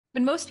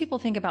When most people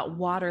think about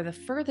water, the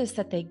furthest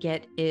that they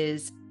get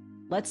is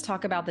let's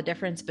talk about the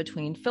difference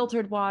between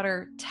filtered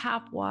water,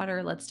 tap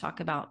water, let's talk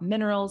about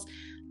minerals.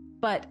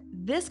 But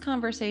this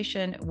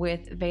conversation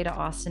with Veda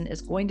Austin is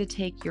going to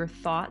take your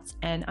thoughts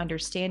and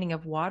understanding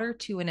of water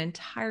to an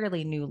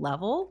entirely new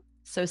level.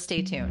 So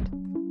stay tuned.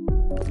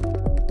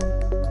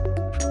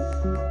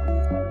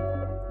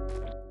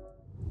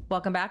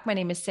 Welcome back. My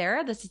name is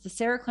Sarah. This is the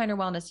Sarah Kleiner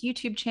Wellness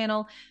YouTube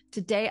channel.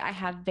 Today I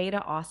have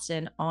Veda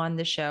Austin on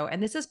the show,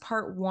 and this is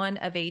part one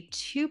of a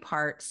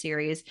two-part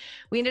series.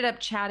 We ended up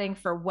chatting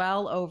for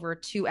well over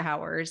 2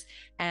 hours,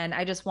 and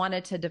I just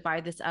wanted to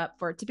divide this up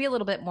for it to be a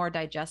little bit more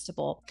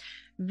digestible.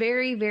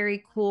 Very,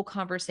 very cool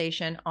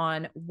conversation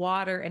on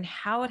water and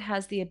how it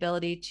has the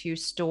ability to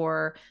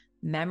store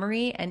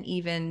memory and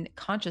even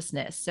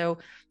consciousness. So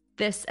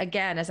this,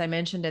 again, as I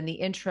mentioned in the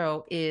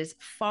intro, is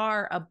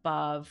far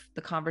above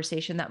the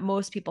conversation that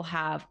most people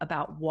have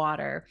about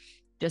water,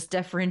 just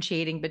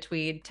differentiating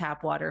between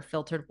tap water,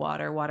 filtered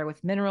water, water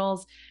with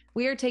minerals.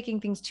 We are taking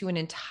things to an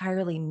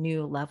entirely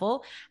new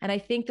level. And I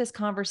think this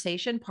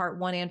conversation, part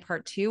one and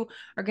part two,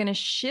 are going to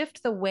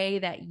shift the way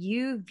that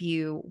you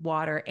view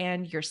water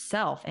and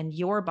yourself and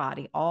your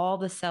body, all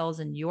the cells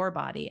in your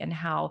body, and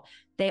how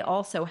they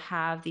also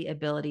have the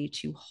ability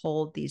to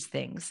hold these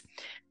things.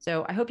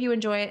 So I hope you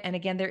enjoy it. And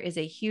again, there is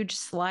a huge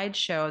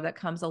slideshow that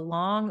comes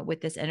along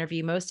with this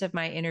interview. Most of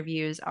my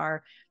interviews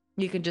are,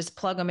 you can just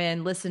plug them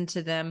in, listen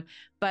to them.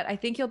 But I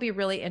think you'll be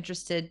really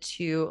interested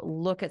to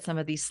look at some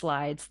of these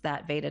slides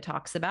that Veda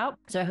talks about.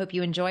 So I hope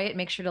you enjoy it.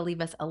 Make sure to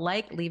leave us a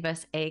like, leave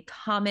us a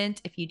comment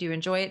if you do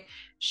enjoy it.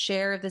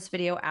 Share this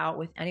video out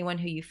with anyone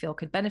who you feel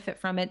could benefit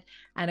from it.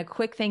 And a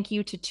quick thank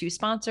you to two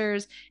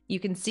sponsors. You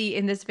can see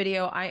in this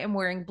video, I am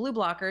wearing blue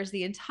blockers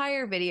the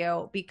entire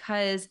video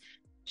because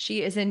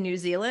she is in New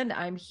Zealand.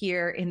 I'm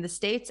here in the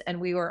States,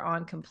 and we were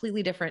on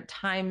completely different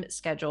time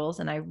schedules,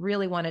 and I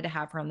really wanted to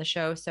have her on the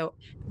show. So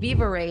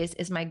Viva Rays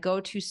is my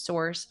go-to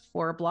source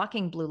for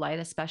blocking blue light,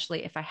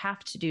 especially if I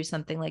have to do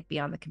something like be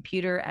on the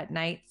computer at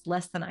night. It's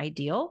less than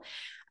ideal.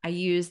 I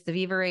use the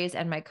Viva Rays,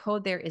 and my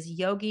code there is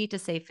Yogi to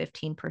save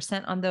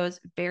 15% on those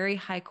very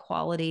high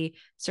quality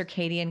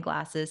circadian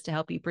glasses to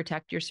help you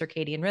protect your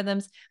circadian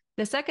rhythms.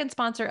 The second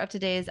sponsor of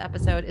today's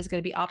episode is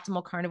going to be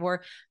Optimal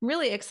Carnivore. I'm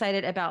really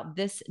excited about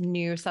this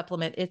new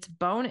supplement. It's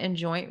Bone and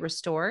Joint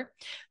Restore.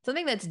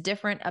 Something that's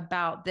different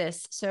about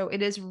this. So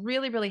it is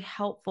really, really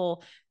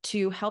helpful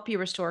to help you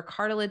restore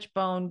cartilage,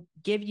 bone,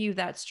 give you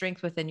that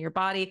strength within your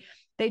body.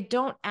 They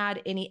don't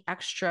add any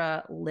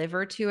extra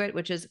liver to it,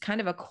 which is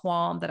kind of a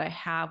qualm that I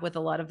have with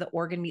a lot of the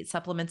organ meat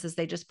supplements is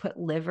they just put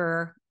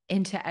liver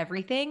into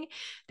everything.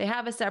 They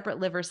have a separate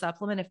liver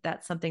supplement if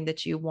that's something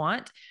that you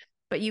want,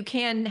 but you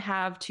can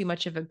have too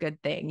much of a good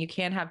thing. You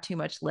can't have too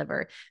much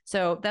liver.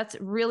 So that's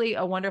really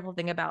a wonderful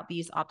thing about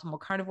these optimal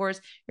carnivores.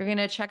 You're going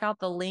to check out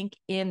the link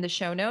in the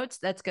show notes.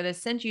 That's going to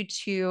send you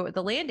to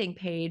the landing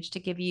page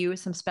to give you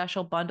some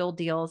special bundle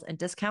deals and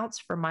discounts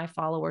for my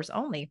followers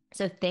only.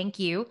 So thank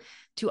you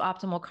to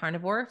Optimal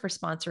Carnivore for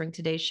sponsoring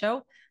today's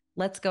show.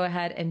 Let's go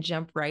ahead and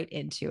jump right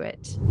into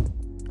it.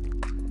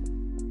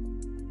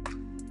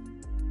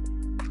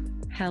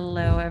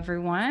 Hello,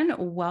 everyone.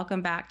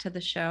 Welcome back to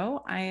the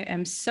show. I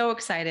am so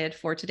excited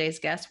for today's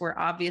guest. We're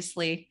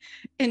obviously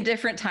in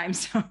different time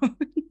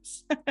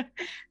zones.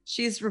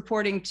 She's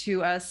reporting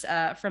to us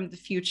from the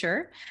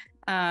future.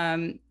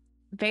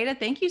 Veda,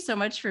 thank you so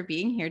much for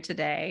being here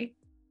today.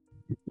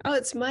 Oh,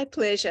 it's my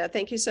pleasure.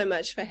 Thank you so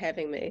much for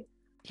having me.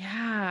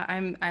 Yeah,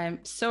 I'm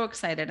so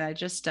excited. I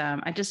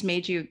just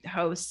made you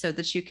host so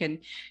that you can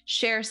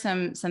share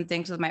some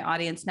things with my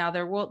audience. Now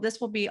this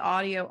will be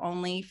audio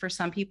only for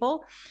some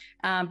people,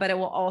 but it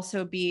will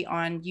also be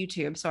on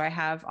YouTube. So I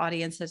have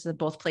audiences in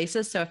both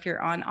places. So if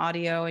you're on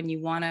audio and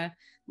you want to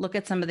look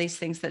at some of these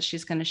things that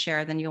she's going to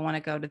share, then you'll want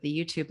to go to the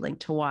YouTube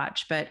link to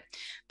watch. But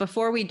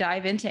before we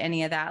dive into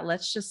any of that,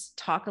 let's just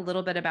talk a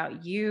little bit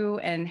about you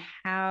and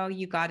how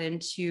you got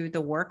into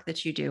the work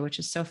that you do, which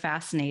is so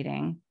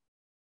fascinating.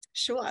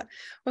 Sure.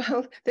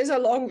 Well, there's a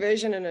long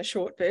version and a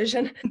short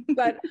version,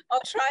 but I'll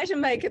try to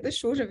make it the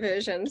shorter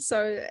version.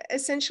 So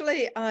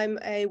essentially, I'm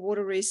a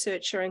water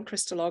researcher and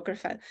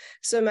crystallographer.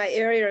 So my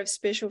area of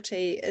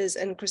specialty is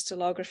in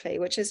crystallography,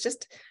 which is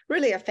just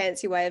really a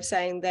fancy way of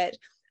saying that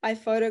I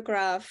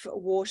photograph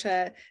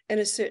water in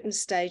a certain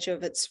stage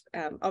of its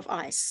of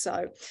ice.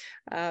 So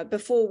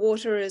before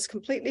water is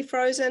completely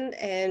frozen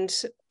and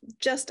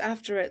just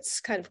after it's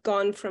kind of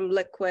gone from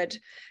liquid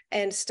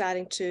and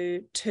starting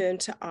to turn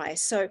to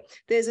ice. So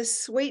there's a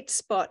sweet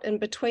spot in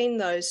between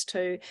those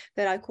two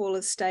that I call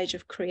a stage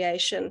of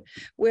creation,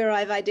 where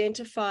I've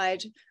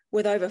identified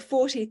with over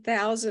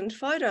 40,000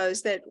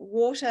 photos that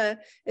water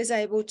is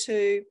able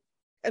to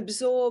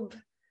absorb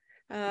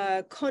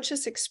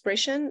conscious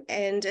expression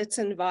and its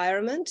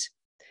environment,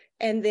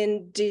 and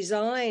then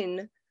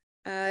design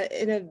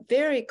in a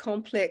very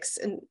complex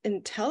and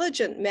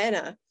intelligent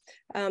manner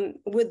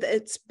with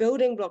its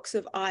building blocks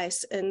of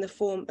ice in the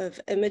form of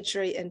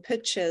imagery and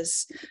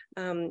pictures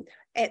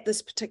at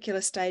this particular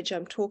stage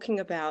I'm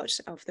talking about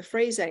of the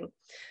freezing.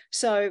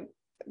 So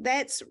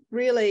that's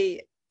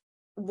really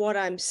what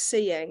I'm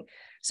seeing.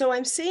 So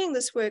I'm seeing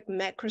this work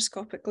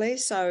macroscopically.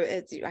 So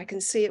I can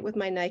see it with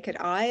my naked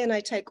eye, and I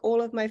take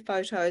all of my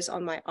photos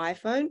on my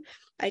iPhone.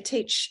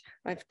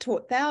 I've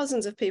taught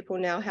thousands of people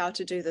now how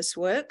to do this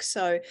work.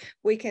 So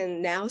we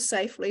can now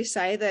safely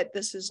say that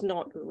this is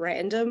not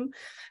random.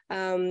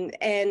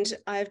 And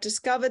I've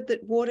discovered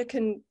that water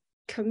can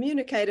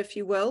communicate, if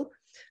you will,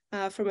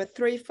 from a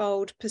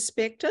threefold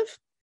perspective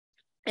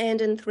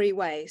and in three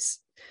ways.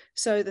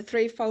 So the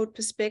threefold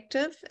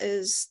perspective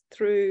is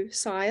through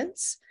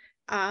science,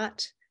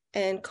 art,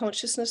 and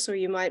consciousness, or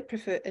you might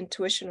prefer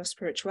intuition or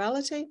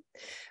spirituality.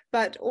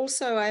 But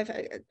also I've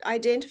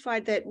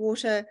identified that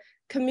water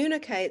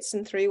communicates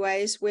in three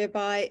ways,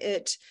 whereby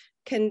it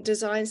can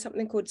design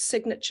something called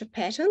signature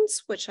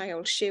patterns, which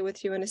I'll share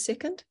with you in a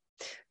second.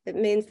 It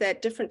means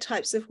that different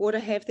types of water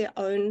have their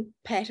own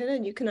pattern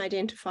and you can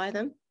identify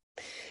them.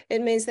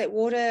 It means that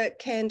water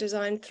can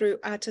design through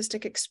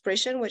artistic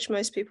expression, which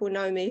most people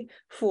know me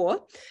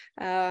for.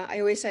 I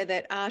always say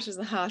that art is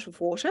the heart of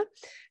water.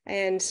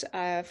 And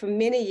for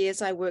many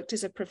years, I worked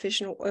as a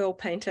professional oil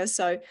painter.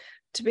 So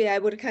to be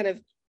able to kind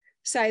of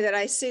say that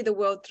I see the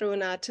world through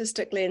an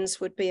artistic lens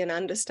would be an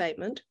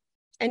understatement.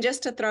 And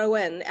just to throw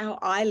in, our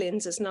eye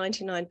lens is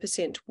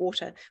 99%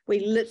 water. We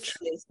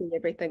literally see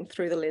everything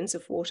through the lens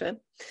of water.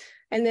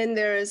 And then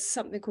there is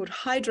something called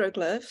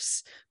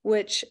hydroglyphs,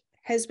 which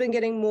has been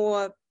getting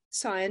more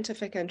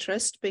scientific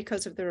interest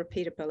because of the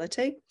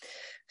repeatability.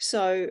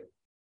 So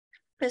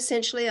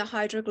essentially a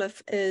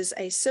hydroglyph is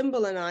a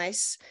symbol in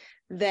ice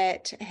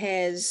that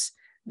has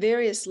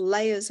various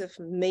layers of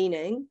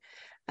meaning.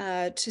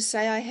 To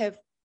say I have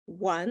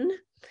one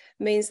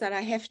means that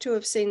I have to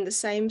have seen the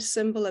same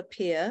symbol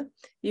appear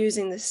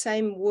using the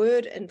same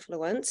word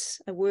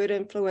influence. A word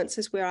influence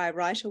is where I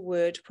write a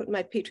word, put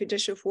my petri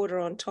dish of water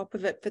on top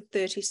of it for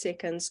 30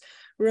 seconds,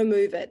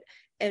 remove it,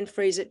 and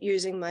freeze it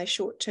using my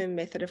short-term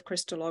method of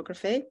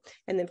crystallography,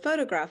 and then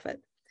photograph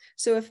it.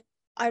 So if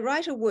I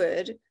write a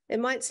word, it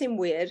might seem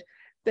weird,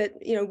 but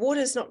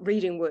water is not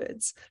reading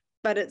words,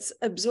 but it's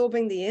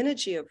absorbing the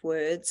energy of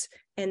words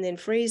and then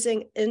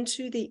freezing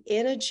into the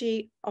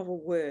energy of a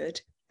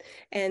word.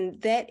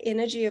 And that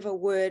energy of a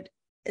word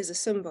is a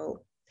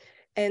symbol.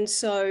 And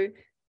so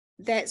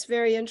that's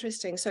very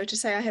interesting. So to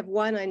say I have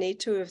one, I need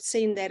to have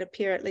seen that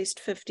appear at least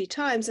 50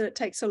 times, and it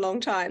takes a long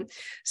time.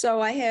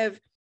 So I have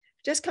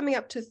just coming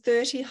up to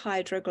 30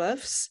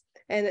 hydroglyphs,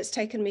 and it's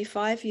taken me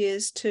 5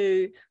 years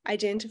to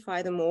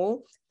identify them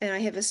all. And I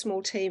have a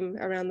small team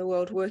around the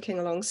world working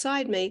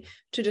alongside me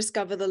to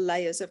discover the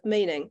layers of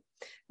meaning.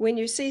 When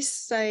you see,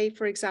 say,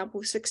 for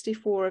example,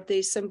 64 of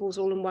these symbols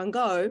all in one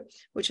go,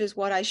 which is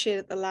what I shared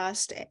at the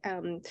last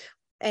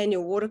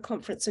annual water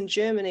conference in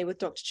Germany with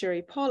Dr.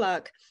 Jerry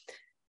Pollack,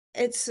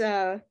 it's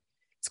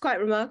quite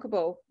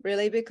remarkable,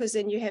 really, because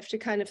then you have to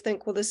kind of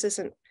think, well, this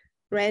isn't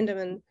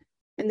random,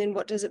 and then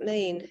what does it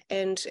mean?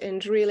 And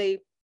really,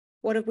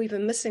 what have we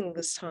been missing all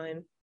this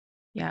time?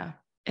 Yeah,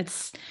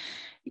 it's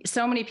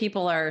so many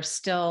people are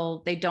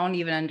still, they don't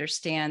even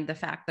understand the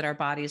fact that our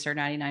bodies are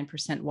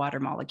 99% water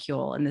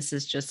molecule. And this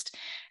is just,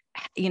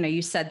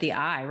 you said the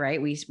eye,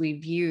 right? We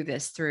view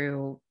this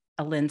through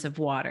a lens of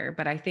water,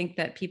 but I think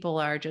that people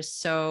are just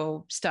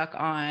so stuck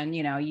on,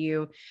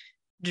 you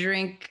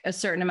drink a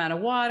certain amount of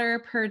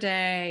water per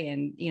day,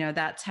 and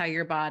that's how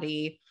your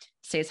body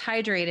stays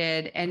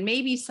hydrated. And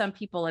maybe some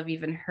people have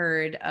even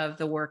heard of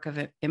the work of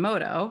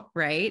Emoto,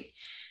 right?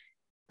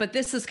 But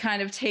this is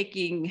kind of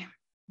taking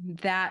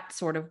that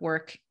sort of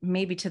work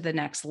maybe to the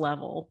next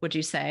level, would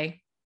you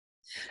say?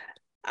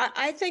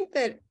 I think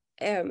that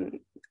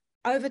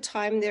over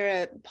time,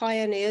 there are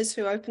pioneers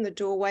who open the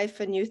doorway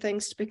for new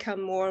things to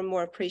become more and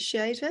more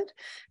appreciated.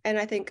 And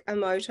I think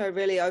Emoto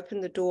really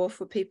opened the door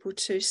for people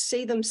to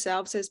see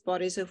themselves as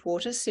bodies of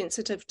water,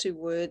 sensitive to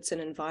words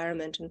and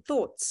environment and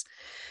thoughts.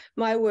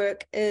 My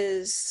work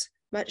is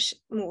much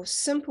more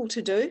simple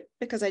to do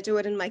because I do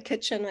it in my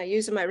kitchen. I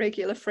use my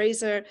regular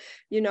freezer.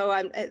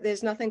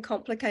 There's nothing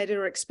complicated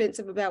or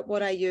expensive about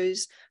what I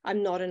use.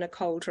 I'm not in a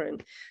cold room.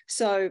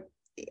 So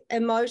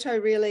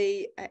Emoto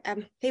really,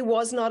 he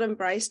was not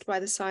embraced by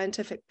the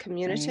scientific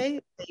community,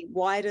 right, the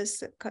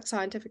widest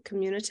scientific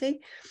community,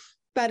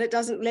 but it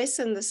doesn't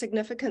lessen the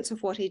significance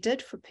of what he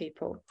did for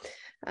people.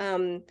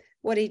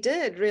 What he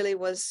did really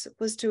was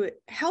to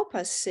help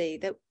us see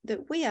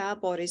that we are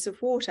bodies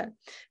of water.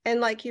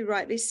 And like you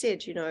rightly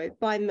said,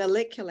 by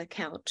molecular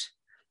count,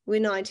 we're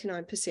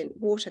 99%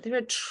 water. There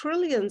are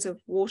trillions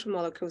of water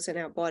molecules in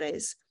our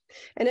bodies.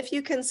 And if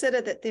you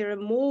consider that there are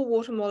more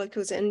water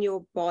molecules in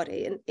your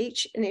body, in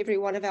each and every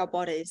one of our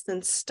bodies,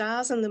 than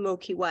stars in the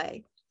Milky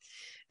Way,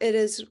 it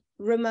is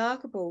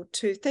remarkable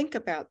to think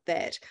about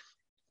that.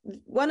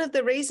 One of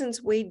the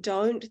reasons we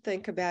don't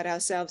think about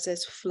ourselves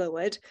as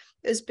fluid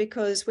is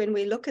because when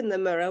we look in the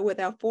mirror with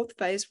our fourth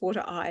phase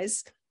water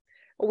eyes,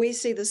 we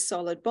see the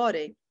solid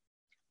body.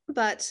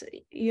 But,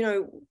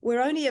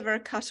 we're only ever a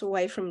cut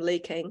away from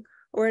leaking,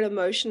 or an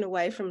emotion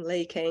away from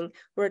leaking,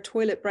 or a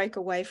toilet break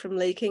away from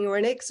leaking, or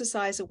an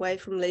exercise away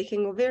from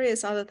leaking, or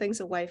various other things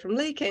away from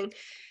leaking.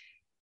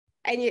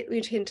 And yet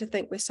we tend to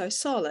think we're so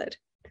solid.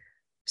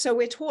 So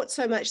we're taught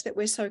so much that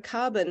we're so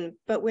carbon,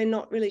 but we're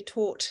not really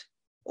taught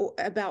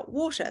about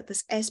water,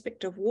 this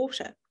aspect of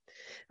water,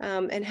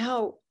 and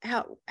how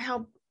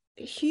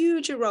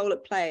huge a role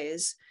it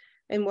plays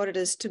in what it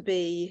is to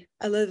be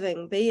a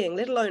living being,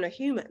 let alone a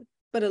human,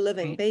 but a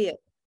living being.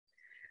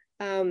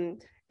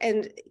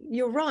 And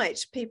you're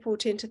right, people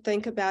tend to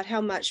think about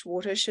how much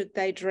water should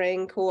they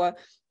drink, or,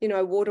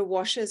 water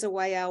washes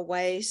away our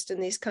waste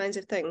and these kinds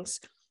of things.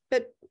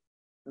 But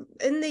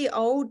in the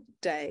old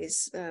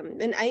days,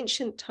 in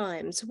ancient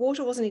times,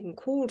 water wasn't even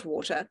called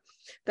water.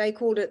 They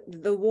called it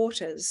the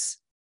waters,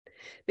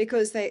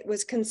 because it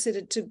was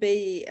considered to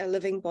be a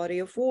living body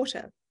of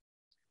water.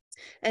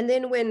 And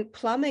then when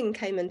plumbing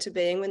came into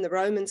being, when the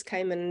Romans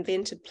came and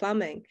invented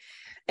plumbing,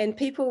 and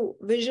people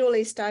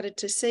visually started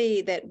to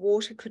see that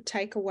water could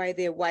take away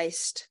their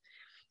waste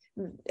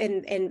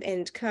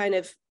and kind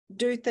of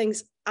do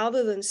things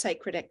other than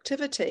sacred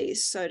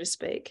activities, so to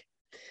speak,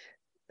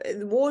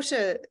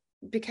 water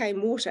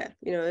became water,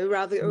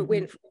 rather it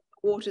went from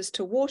waters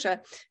to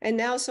water. And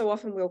now so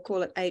often we'll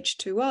call it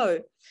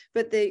H2O.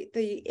 But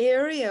the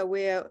area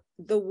where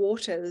the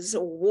waters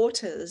or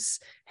waters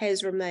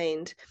has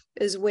remained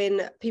is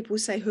when people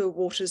say her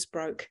waters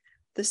broke,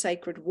 the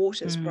sacred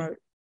waters broke.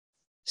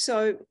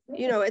 So,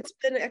 it's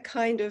been a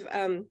kind of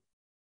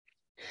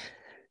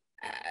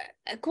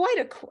quite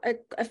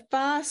a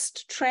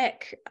fast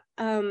track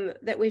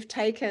that we've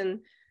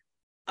taken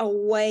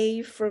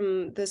away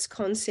from this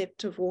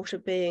concept of water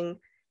being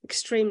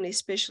extremely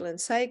special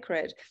and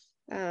sacred.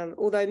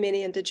 Although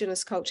many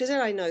Indigenous cultures,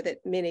 and I know that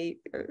many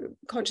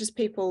conscious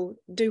people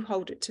do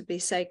hold it to be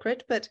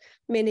sacred, but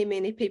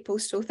many people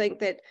still think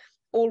that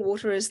all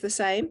water is the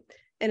same,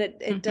 and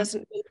it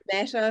doesn't really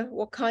matter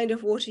what kind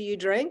of water you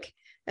drink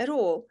at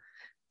all.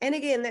 And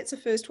again, that's a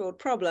first world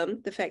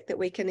problem, the fact that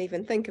we can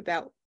even think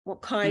about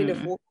what kind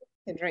of water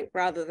we can drink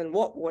rather than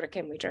what water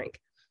can we drink.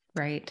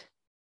 Right.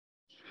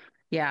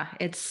 Yeah,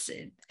 it's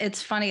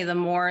funny. The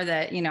more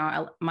that,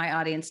 my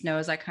audience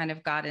knows, I kind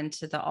of got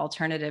into the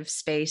alternative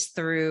space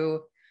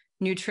through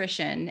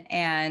nutrition,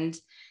 and,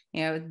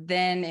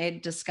 then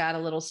it just got a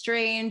little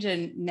strange.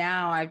 And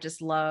now I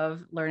just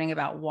love learning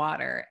about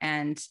water.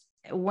 And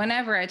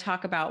whenever I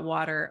talk about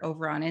water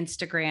over on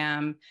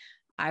Instagram,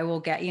 I will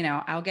get,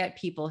 I'll get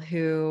people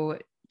who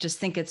just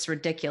think it's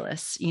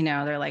ridiculous.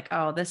 They're like,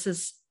 oh, this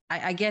is,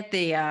 I get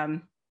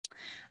the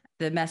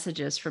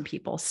messages from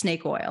people,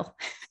 snake oil.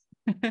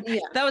 Yeah.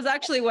 That was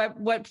actually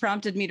what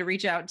prompted me to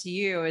reach out to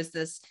you. Is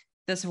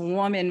this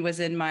woman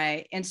was in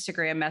my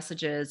Instagram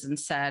messages and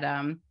said,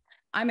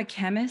 I'm a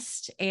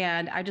chemist,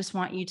 and I just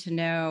want you to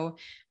know,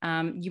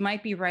 you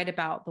might be right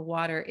about the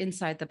water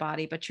inside the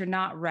body, but you're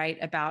not right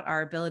about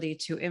our ability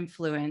to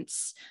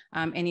influence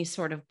any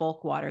sort of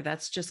bulk water.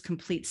 That's just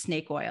complete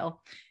snake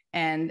oil.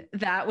 And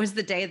that was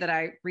the day that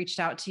I reached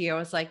out to you. I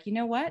was like, you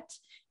know what?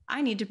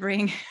 I need to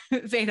bring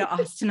Veda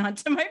Austin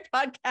onto my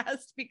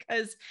podcast,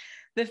 because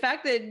the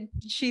fact that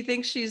she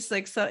thinks she's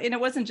like, so, and it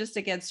wasn't just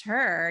against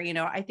her,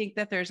 I think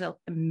that there's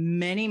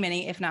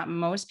many, if not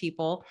most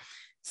people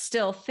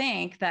still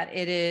think that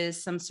it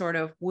is some sort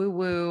of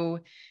woo-woo,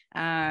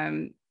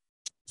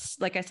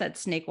 like I said,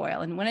 snake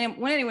oil. And when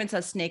anyone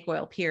says snake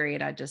oil,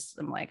 period,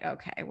 I'm like,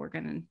 okay, we're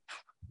going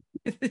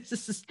to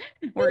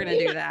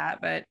do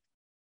that. But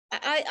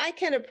I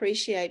can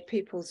appreciate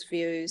people's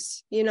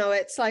views.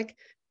 It's like,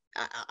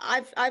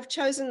 I've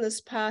chosen this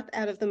path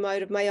out of the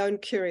mode of my own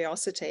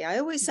curiosity. I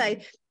always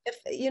say,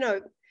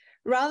 if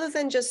rather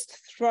than just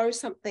throw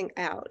something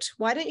out,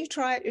 why don't you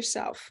try it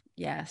yourself?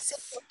 Yes.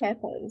 See what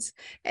happens.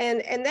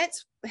 And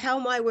that's how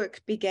my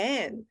work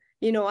began.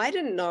 I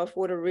didn't know if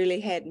water really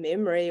had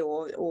memory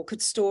or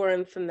could store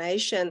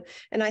information,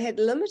 and I had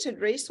limited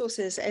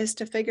resources as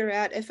to figure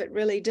out if it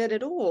really did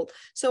at all.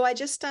 So I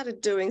just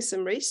started doing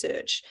some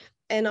research.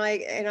 And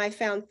I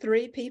found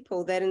 3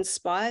 people that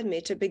inspired me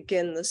to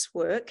begin this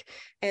work.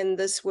 And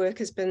this work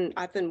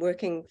I've been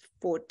working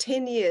for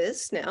 10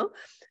 years now,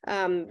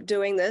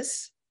 doing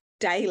this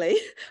daily.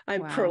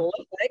 I'm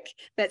prolific.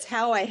 That's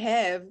how I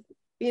have,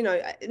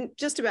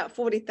 just about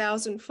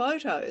 40,000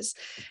 photos.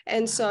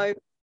 And so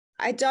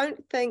I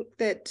don't think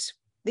that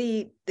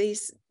the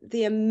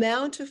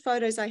amount of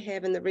photos I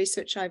have and the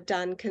research I've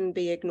done can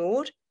be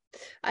ignored.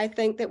 I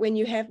think that when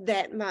you have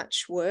that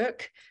much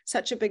work,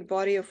 such a big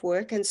body of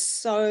work, and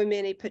so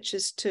many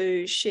pictures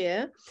to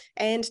share,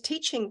 and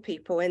teaching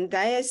people, and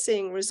they are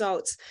seeing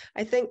results,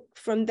 I think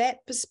from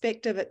that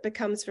perspective, it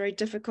becomes very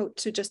difficult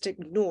to just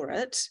ignore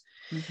it.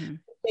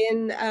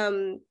 And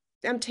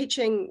I'm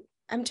teaching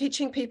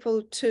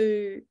people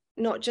to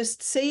not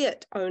just see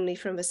it only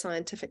from a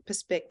scientific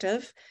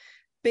perspective,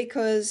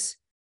 because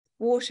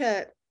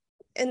water,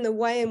 in the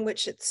way in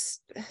which it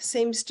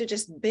seems to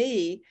just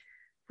be,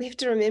 we have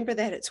to remember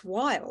that it's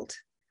wild.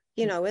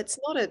 It's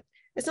not a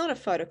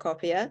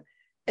photocopier.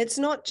 It's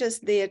not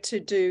just there to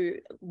do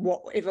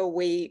whatever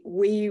we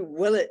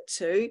will it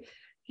to.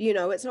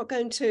 It's not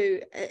going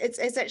to.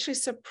 It's actually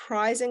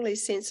surprisingly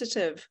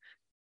sensitive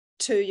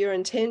to your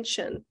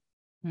intention.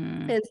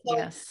 And so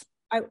yes,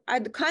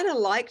 I'd kind of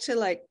like to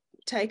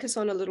take us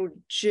on a little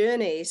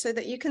journey so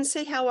that you can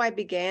see how I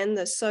began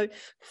this. So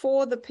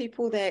for the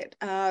people that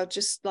are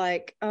just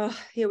like, oh,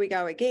 here we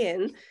go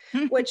again,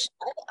 which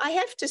I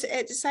have to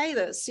say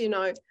this, you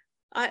know,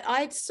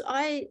 I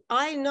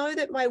know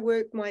that my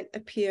work might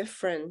appear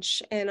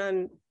fringe, and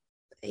I'm,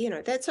 you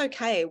know, that's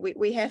okay.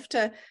 We have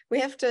to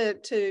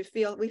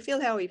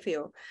feel how we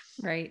feel.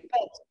 Right.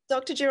 But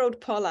Dr. Gerald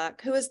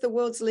Pollack, who is the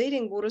world's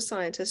leading water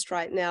scientist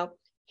right now,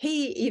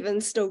 he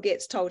even still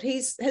gets told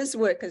his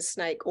work is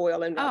snake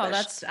oil and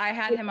rubbish. I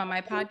had him on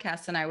my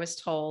podcast and I was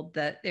told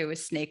that it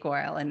was snake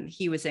oil and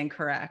he was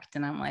incorrect.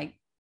 And I'm like,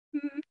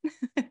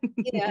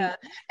 yeah.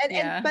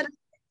 But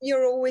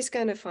you're always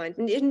going to find,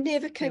 and you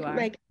never can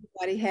make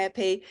everybody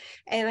happy.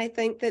 And I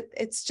think that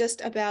it's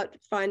just about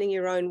finding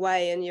your own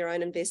way and your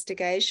own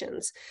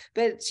investigations.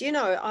 But, you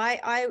know,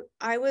 I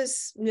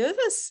was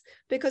nervous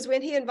because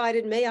when he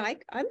invited me,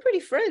 I'm pretty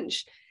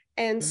fringe.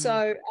 And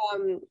so,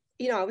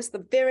 you know, I was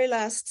the very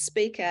last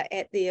speaker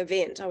at the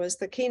event. I was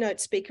the keynote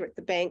speaker at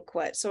the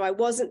banquet. So I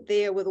wasn't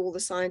there with all the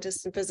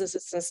scientists and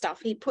physicists and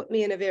stuff. He put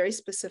me in a very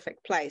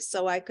specific place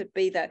so I could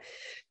be the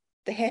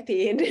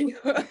happy ending.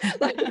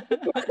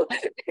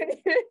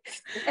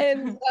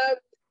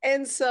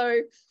 And so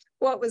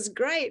what was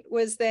great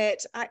was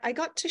that I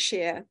got to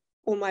share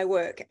all my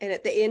work. And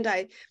at the end,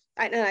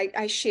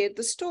 I shared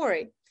the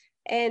story.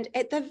 And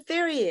at the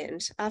very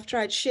end, after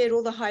I'd shared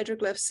all the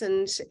hydroglyphs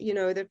and, you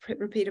know, the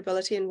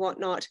repeatability and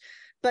whatnot,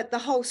 but the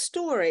whole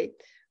story,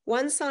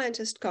 one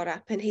scientist got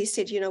up and he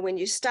said, you know, when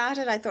you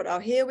started, I thought, oh,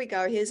 here we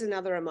go. Here's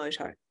another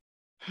emoto.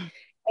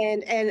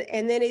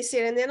 And then he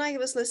said, and then I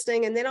was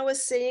listening, and then I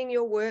was seeing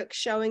your work,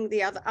 showing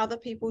the other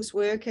people's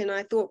work, and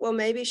I thought, well,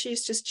 maybe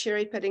she's just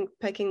cherry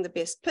picking the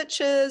best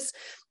pictures,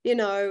 you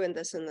know, and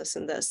this and this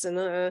and this, and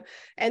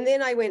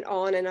then I went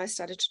on and I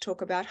started to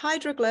talk about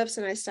hydroglyphs,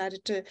 and I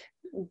started to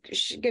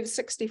give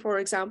 64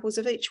 examples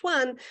of each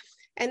one,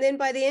 and then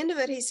by the end of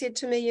it, he said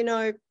to me, you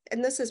know,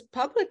 and this is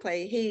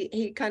publicly,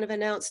 he kind of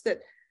announced that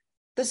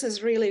this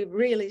is really,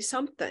 really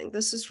something.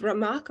 This is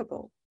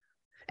remarkable,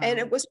 and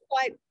it was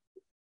quite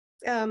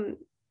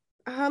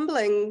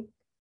humbling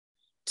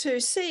to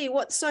see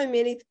what so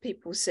many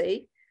people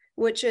see,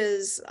 which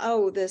is,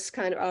 oh, this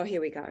kind of, oh,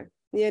 here we go,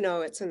 you know,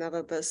 it's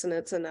another this and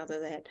it's another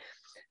that,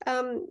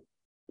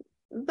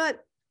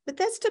 but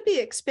that's to be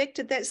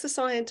expected. That's the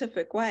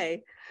scientific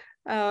way.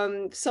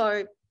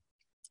 So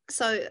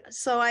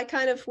I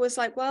kind of was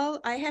like,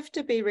 well, I have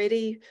to be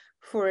ready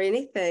for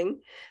anything,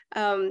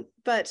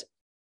 but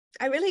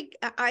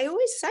I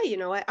always say, you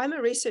know, I'm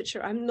a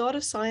researcher. I'm not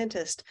a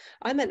scientist.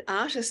 I'm an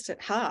artist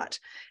at heart.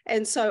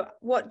 And so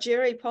what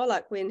Jerry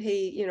Pollack, when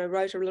he, you know,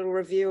 wrote a little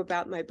review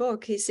about my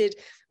book, he said,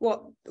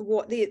 what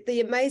the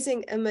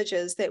amazing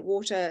images that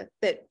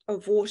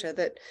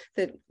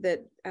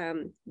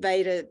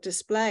Veda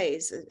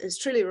displays is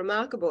truly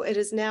remarkable. It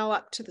is now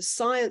up to the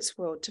science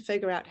world to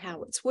figure out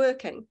how it's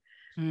working.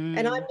 And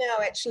I'm now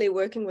actually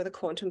working with a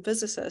quantum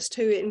physicist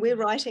and we're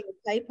writing a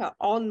paper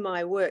on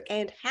my work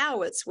and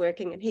how it's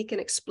working, and he can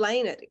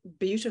explain it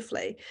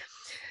beautifully.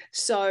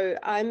 So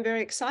I'm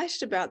very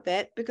excited about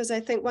that, because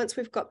I think once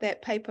we've got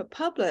that paper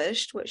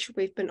published, which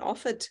we've been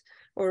offered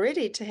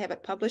already to have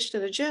it published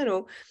in a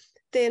journal,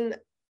 then,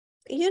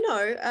 you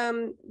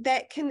know,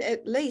 that can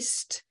at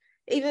least,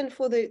 even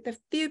for the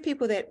few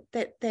people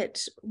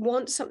that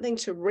want something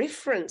to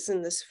reference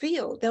in this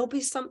field, there'll be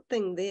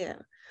something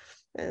there.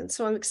 And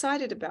so I'm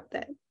excited about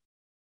that.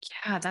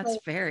 Yeah, that's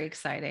very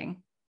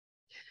exciting.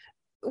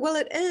 Well,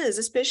 it is,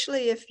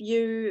 especially if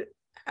you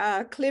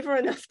are clever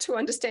enough to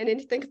understand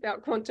anything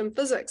about quantum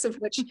physics, of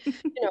which, you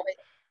know,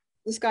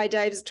 this guy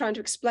Dave is trying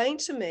to explain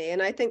to me.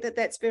 And I think that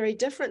that's very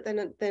different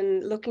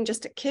than looking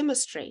just at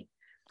chemistry.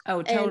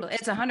 Oh, totally.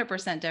 It's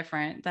 100%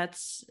 different.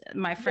 That's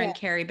my friend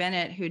Carrie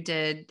Bennett, who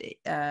did,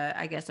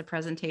 I guess, a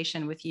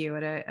presentation with you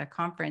at a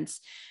conference.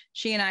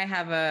 She and I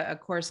have a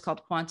course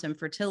called Quantum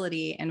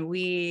Fertility, and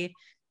we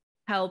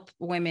help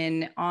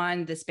women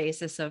on this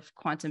basis of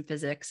quantum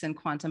physics and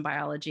quantum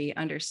biology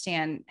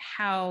understand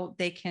how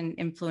they can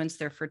influence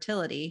their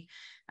fertility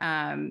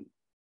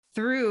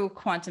through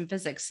quantum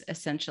physics,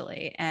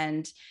 essentially.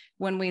 And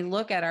when we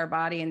look at our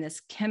body in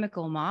this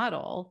chemical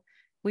model,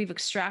 we've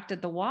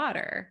extracted the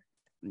water,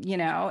 you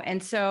know,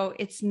 and so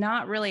it's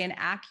not really an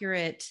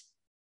accurate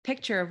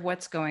picture of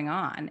what's going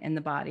on in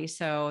the body.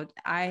 So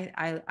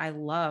I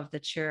love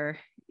that you're,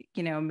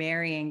 you know,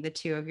 marrying the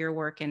two of your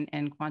work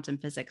and quantum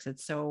physics.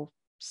 It's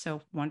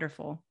so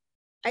wonderful.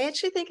 I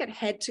actually think it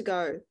had to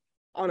go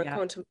on a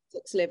quantum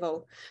physics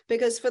level,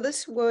 because for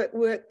this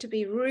work to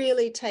be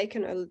really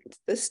taken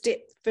the step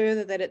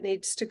further that it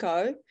needs to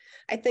go,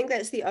 I think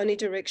that's the only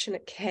direction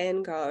it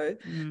can go.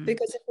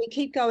 Because if we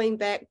keep going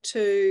back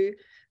to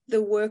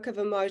the work of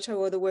Emoto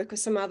or the work of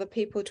some other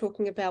people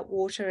talking about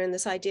water and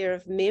this idea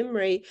of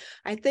memory,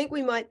 I think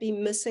we might be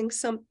missing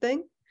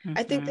something.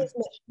 I think there's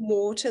much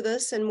more to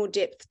this and more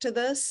depth to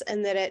this,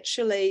 and that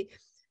actually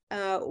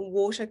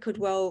water could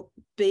well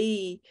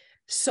be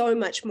so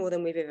much more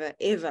than we've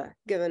ever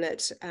given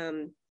it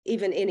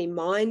even any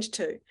mind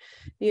to.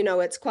 You know,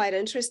 it's quite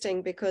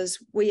interesting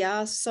because we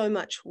are so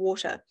much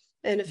water.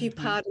 And if you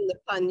pardon the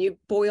pun, you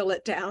boil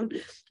it down,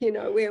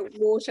 we're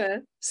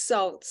water,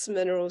 salts,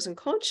 minerals, and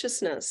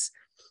consciousness.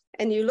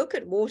 And you look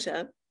at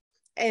water,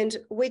 and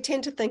we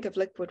tend to think of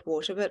liquid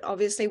water, but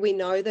obviously we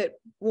know that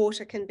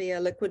water can be a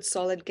liquid,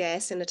 solid,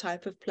 gas, and a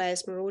type of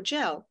plasma or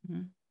gel.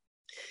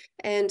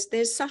 And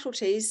there's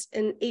subtleties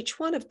in each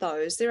one of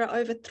those. There are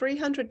over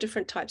 300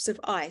 different types of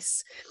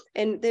ice,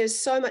 and there's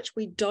so much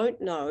we don't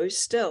know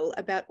still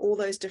about all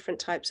those different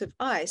types of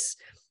ice.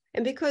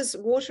 And because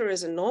water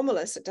is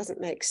anomalous, it doesn't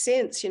make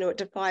sense. It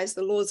defies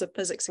the laws of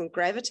physics and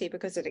gravity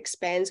because it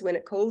expands when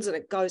it cools and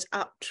it goes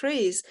up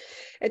trees.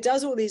 It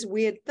does all these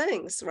weird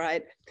things,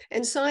 right?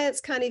 And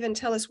science can't even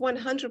tell us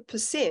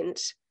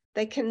 100%.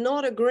 They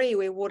cannot agree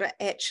where water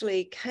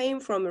actually came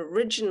from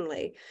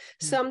originally.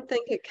 Some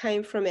think it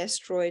came from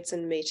asteroids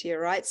and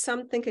meteorites.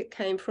 Some think it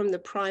came from the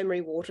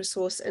primary water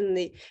source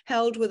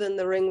held within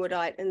the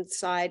ringwoodite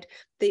inside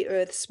the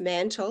Earth's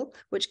mantle,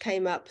 which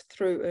came up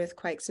through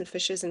earthquakes and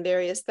fissures and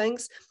various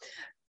things.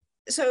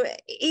 So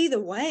either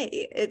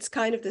way, it's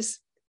kind of this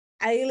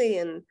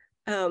alien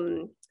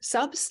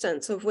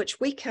substance of which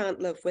we can't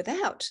live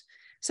without.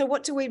 So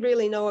what do we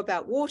really know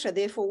about water?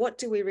 Therefore, what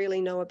do we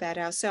really know about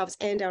ourselves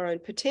and our own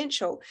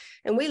potential?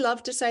 And we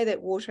love to say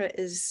that water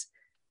is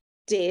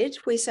dead.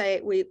 We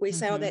say,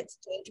 oh, that's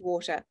dead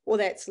water, or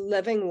that's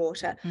living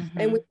water,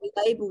 and we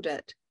labeled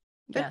it.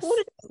 But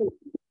water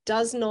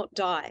does not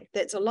die.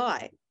 That's a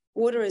lie.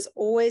 Water is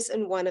always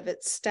in one of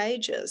its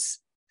stages.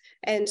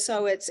 And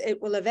so it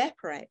will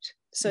evaporate.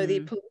 So the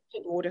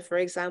polluted water, for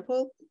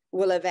example,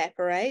 will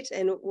evaporate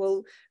and it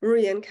will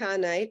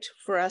reincarnate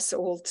for us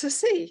all to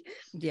see.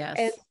 Yes.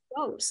 And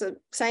salt, so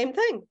same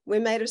thing.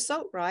 We're made of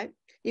salt, right?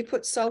 You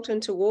put salt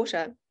into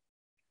water,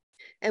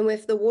 and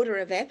if the water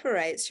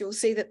evaporates, you'll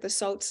see that the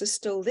salts are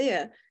still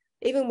there.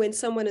 Even when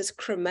someone is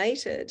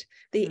cremated,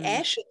 the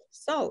ashes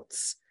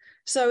salts.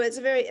 So it's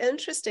very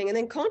interesting. And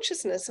then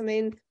consciousness, I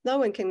mean, no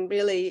one can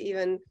really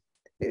even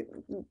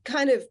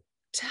kind of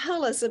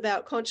tell us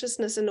about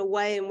consciousness in a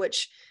way in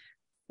which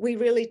we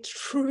really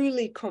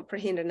truly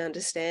comprehend and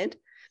understand.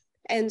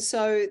 And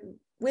so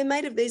we're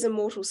made of these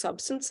immortal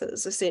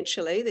substances,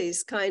 essentially,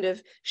 these kind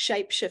of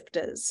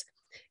shapeshifters.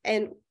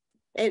 And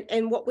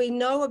what we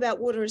know about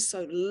water is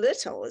so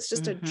little. It's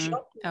just a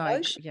drop in the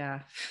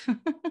ocean.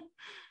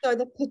 So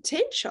the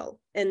potential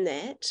in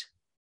that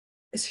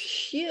is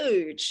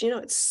huge.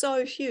 It's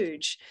so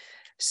huge.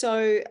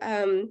 So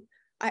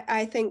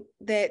I think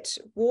that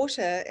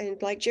water,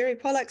 and like Jerry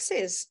Pollack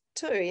says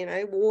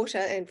too, water,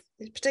 and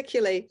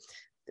particularly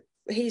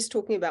he's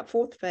talking about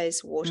fourth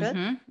phase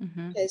water,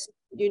 has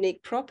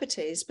unique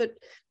properties, but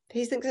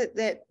he thinks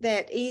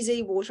that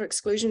easy water,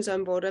 exclusion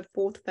zone water,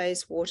 fourth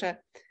phase water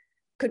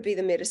could be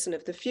the medicine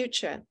of the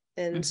future.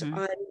 And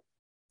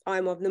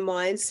I'm of the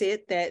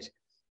mindset that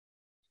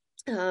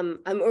I'm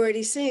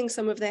already seeing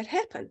some of that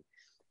happen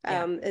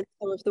in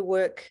some of the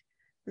work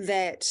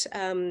that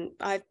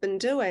I've been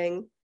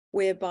doing,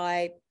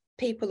 whereby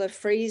people are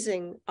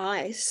freezing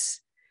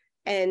ice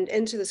and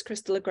into this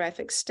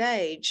crystallographic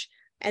stage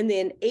and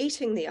then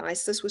eating the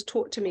ice. This was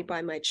taught to me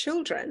by my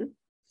children.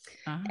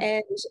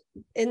 And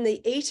in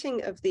the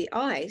eating of the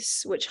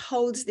ice, which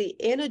holds the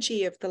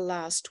energy of the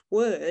last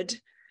word,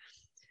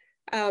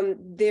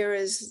 there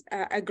is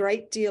a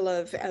great deal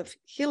of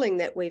healing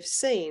that we've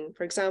seen.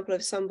 For example,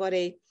 if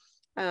somebody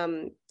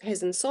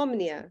has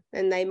insomnia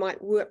and they might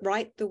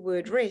write the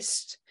word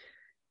rest,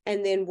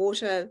 and then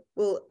water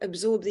will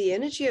absorb the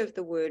energy of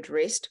the word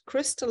rest,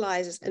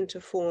 crystallizes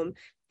into form,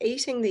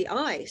 eating the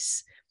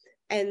ice.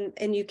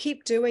 And you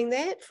keep doing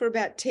that for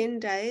about 10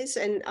 days.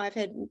 And I've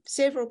had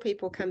several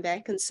people come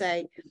back and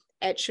say,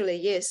 actually,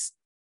 yes,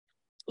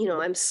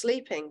 I'm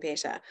sleeping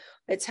better.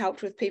 It's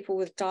helped with people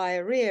with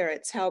diarrhea.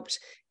 It's helped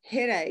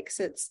headaches.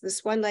 It's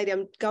this one lady,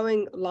 I'm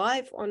going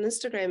live on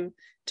Instagram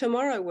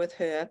tomorrow with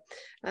her,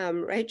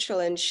 Rachel,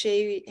 and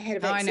she had a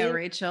vaccine. I know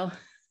Rachel.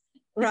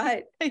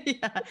 Right.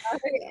 Yeah.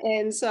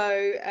 And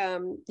so,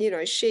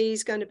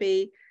 she's going to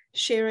be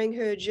sharing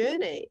her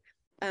journey.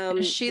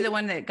 Is she the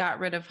one that got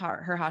rid of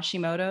her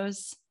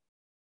Hashimoto's?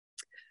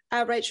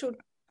 Rachel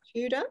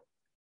Tudor?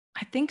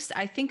 I think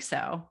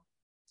so.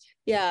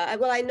 Yeah.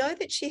 Well, I know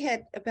that she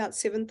had about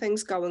 7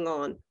 things going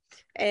on.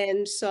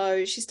 And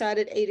so she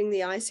started eating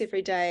the ice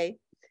every day.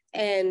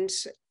 And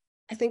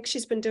I think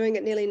she's been doing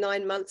it nearly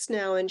 9 months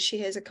now. And she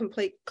has a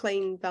complete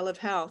clean bill of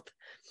health.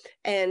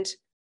 And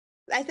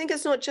I think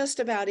it's not just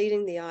about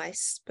eating the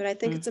ice, but I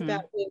think it's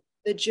about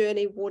the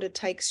journey water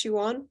takes you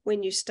on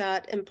when you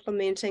start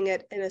implementing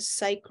it in a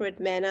sacred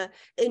manner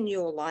in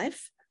your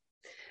life.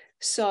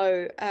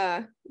 So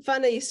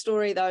funny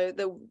story, though,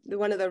 the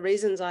one of the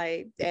reasons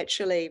I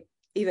actually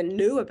even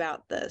knew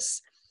about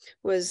this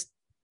was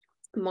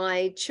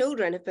my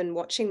children have been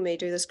watching me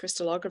do this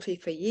crystallography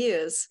for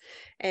years.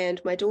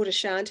 And my daughter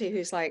Shanti,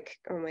 who's like,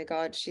 oh my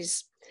God,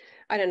 she's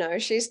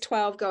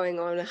 12 going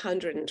on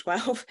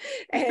 112.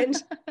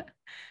 And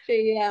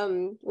she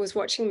was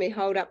watching me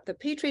hold up the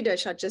Petri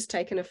dish. I'd just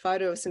taken a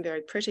photo of some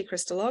very pretty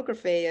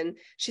crystallography. And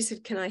she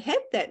said, can I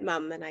have that,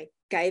 Mum? And I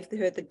gave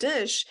her the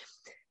dish.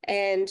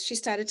 And she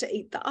started to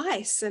eat the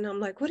ice. And I'm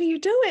like, what are you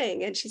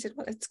doing? And she said,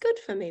 well, it's good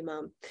for me,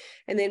 Mum.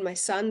 And then my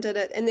son did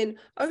it. And then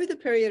over the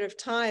period of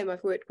time,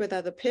 I've worked with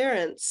other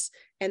parents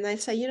and they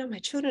say, my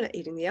children are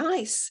eating the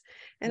ice.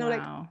 And I'm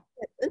like,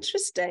 that's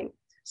interesting.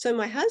 So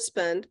my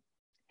husband,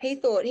 he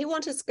thought he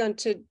wanted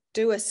to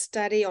do a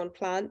study on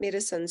plant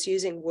medicines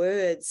using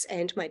words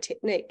and my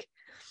technique.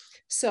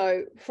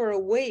 So for a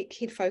week,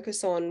 he'd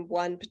focus on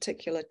one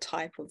particular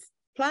type of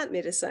plant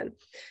medicine.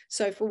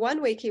 So for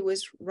 1 week, he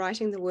was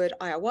writing the word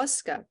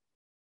ayahuasca,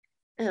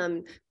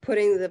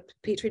 putting the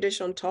petri dish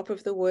on top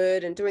of the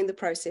word and doing the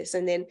process.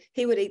 And then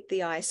he would eat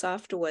the ice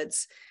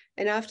afterwards.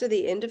 And after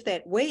the end of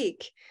that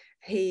week,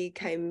 he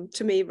came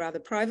to me rather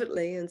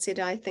privately and said,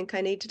 I think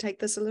I need to take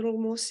this a little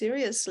more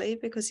seriously,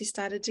 because he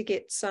started to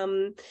get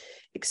some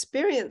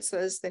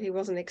experiences that he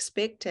wasn't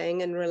expecting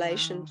in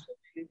relation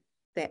to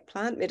that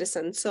plant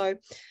medicine. So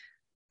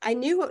I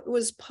knew it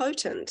was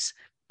potent,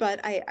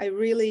 but and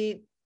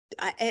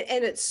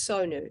it's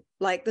so new.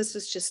 Like this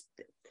is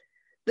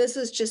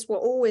just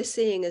what all we're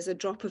seeing is a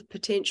drop of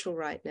potential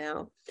right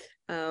now.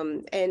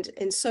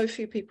 And so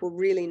few people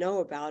really know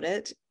about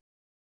it.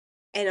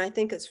 And I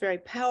think it's very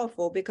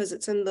powerful because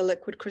it's in the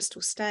liquid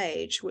crystal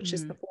stage, which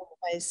is the formal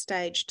phase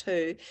stage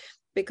 2,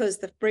 because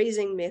the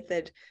freezing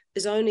method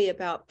is only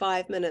about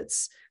 5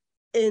 minutes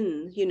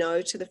in,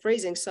 to the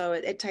freezing. So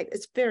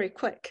it's very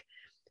quick.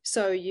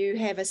 So you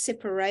have a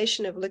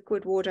separation of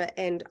liquid water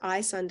and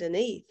ice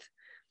underneath.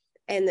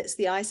 And it's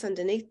the ice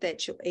underneath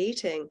that you're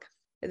eating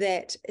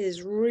that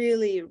is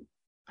really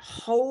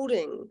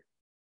holding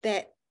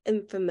that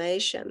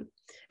information.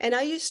 And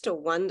I used to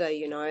wonder,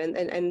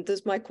 and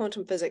this, my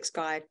quantum physics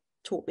guy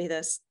taught me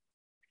this.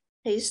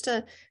 He used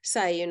to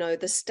say,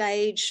 the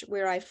stage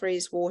where I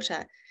freeze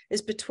water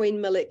is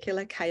between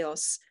molecular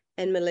chaos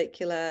and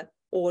molecular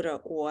order,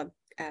 or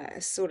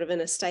sort of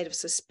in a state of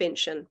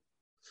suspension.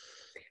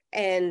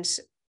 And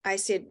I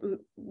said,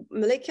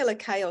 molecular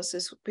chaos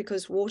is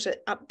because water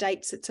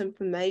updates its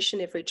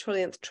information every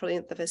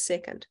trillionth of a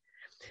second.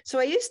 So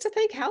I used to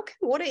think, how can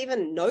water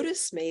even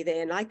notice me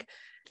then? Like,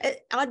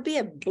 I'd be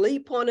a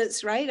bleep on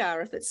its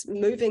radar if it's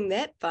moving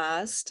that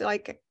fast.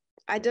 Like,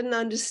 I didn't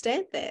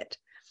understand that.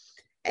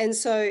 And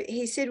so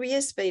he said, well,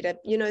 yes, Veda,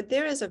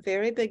 there is a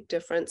very big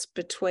difference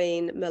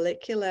between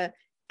molecular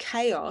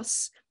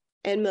chaos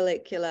and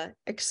molecular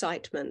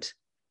excitement.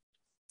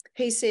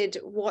 He said,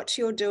 what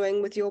you're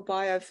doing with your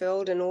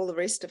biofield and all the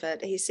rest of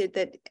it, he said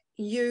that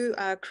you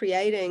are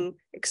creating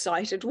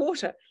excited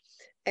water.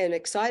 And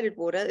excited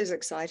water is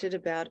excited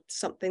about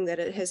something that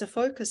it has a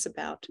focus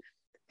about.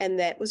 And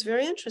that was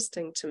very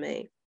interesting to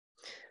me.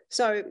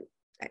 So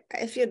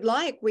if you'd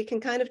like, we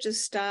can kind of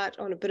just start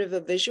on a bit of a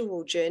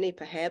visual journey,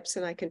 perhaps,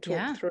 and I can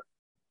talk through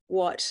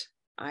what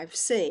I've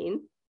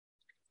seen.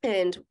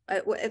 And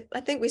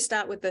I think we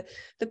start with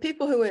the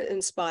people who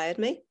inspired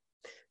me.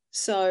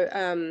 So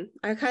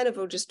I kind of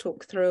will just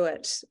talk through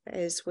it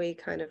as we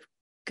kind of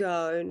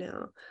go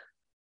now.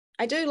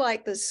 I do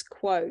like this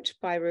quote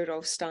by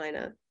Rudolf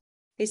Steiner.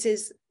 He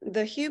says,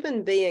 the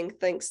human being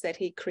thinks that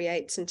he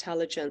creates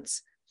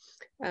intelligence,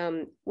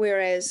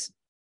 where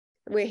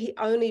he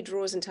only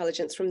draws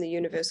intelligence from the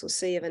universal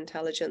sea of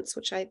intelligence,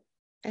 which I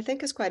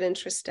think is quite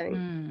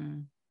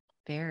interesting.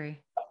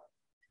 Very.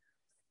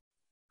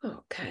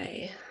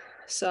 Okay.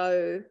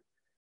 So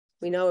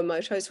we know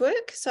Emoto's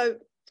work. So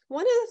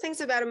one of the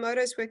things about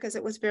Emoto's work is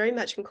it was very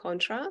much in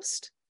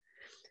contrast.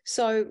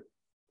 So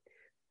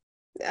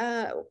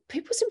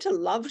people seem to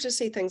love to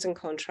see things in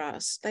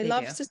contrast. They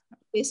love to see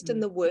the best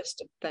and the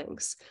worst of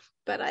things.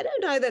 But I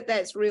don't know that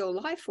that's real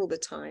life all the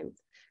time.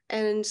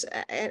 And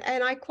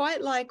I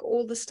quite like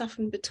all the stuff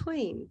in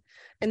between.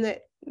 And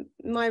that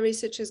my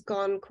research has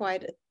gone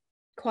quite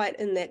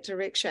in that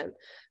direction.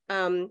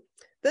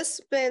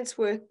 This man's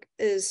work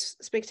is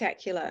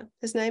spectacular.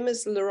 His name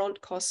is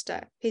Laurent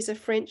Costa. He's a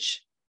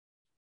French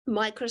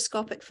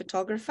microscopic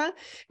photographer,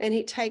 and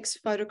he takes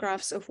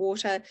photographs of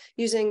water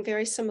using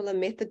very similar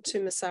method to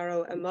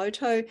Masaru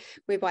Emoto,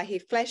 whereby he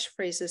flash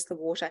freezes the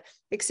water,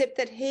 except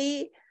that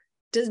he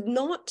does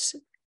not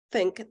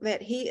think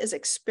that he is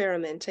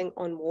experimenting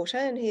on water,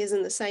 and he is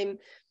in the same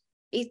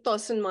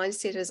ethos and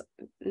mindset as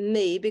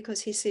me,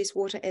 because he sees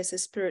water as a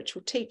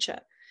spiritual teacher.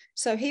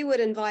 So he would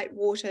invite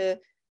water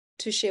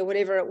to share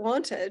whatever it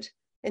wanted,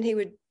 and he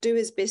would do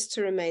his best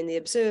to remain the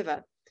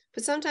observer.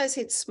 But sometimes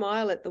he'd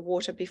smile at the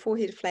water before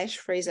he'd flash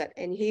freeze it,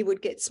 and he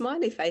would get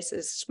smiley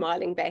faces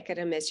smiling back at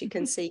him, as you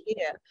can see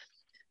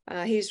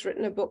here. He's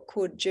written a book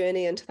called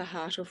Journey into the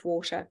Heart of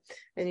Water,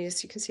 and you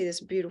can see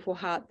this beautiful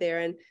heart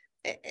there.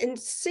 And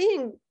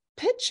seeing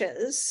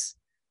pictures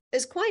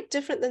is quite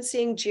different than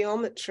seeing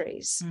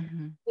geometries.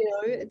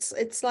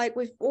 It's like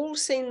we've all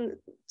seen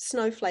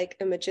snowflake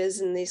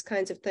images and these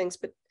kinds of things,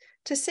 but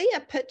to see a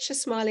picture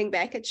smiling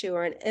back at you,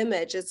 or an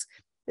image, is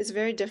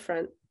very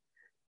different.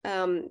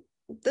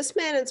 This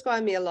man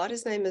inspired me a lot.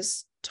 His name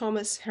is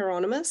Thomas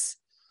Hieronymus,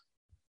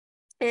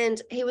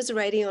 and he was a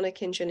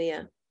radionic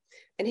engineer.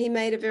 And he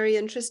made a very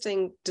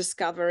interesting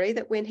discovery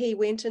that when he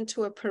went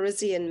into a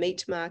Parisian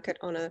meat market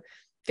on a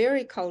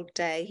very cold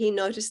day, he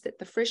noticed that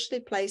the freshly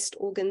placed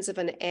organs of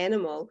an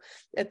animal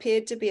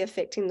appeared to be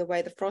affecting the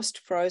way the frost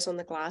froze on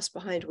the glass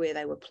behind where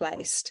they were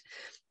placed.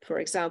 For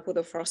example,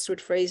 the frost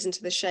would freeze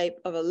into the shape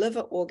of a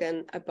liver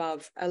organ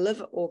above a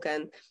liver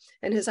organ.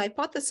 And his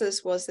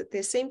hypothesis was that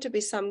there seemed to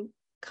be some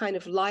kind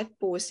of life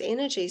force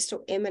energy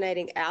still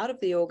emanating out of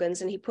the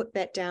organs, and he put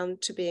that down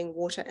to being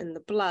water in the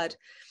blood.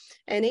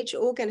 And each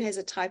organ has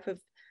a type of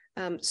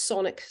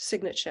sonic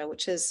signature,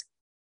 which is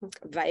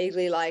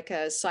vaguely like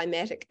a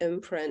cymatic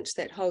imprint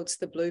that holds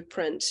the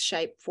blueprint,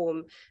 shape,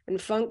 form,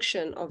 and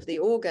function of the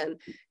organ.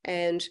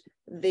 And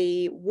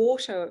the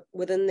water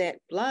within that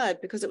blood,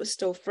 because it was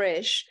still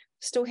fresh,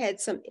 still had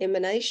some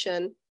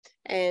emanation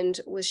and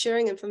was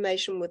sharing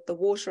information with the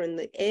water in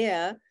the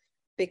air.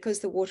 Because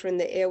the water in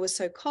the air was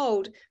so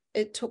cold,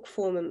 it took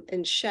form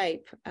and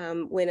shape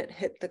when it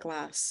hit the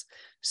glass.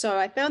 So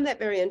I found that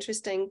very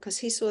interesting because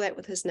he saw that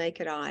with his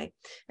naked eye.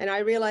 And I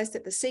realized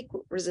that the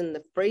secret was in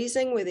the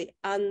freezing, where the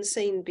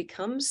unseen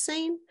becomes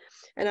seen.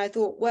 And I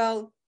thought,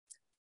 well,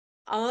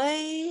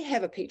 I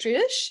have a petri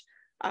dish.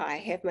 I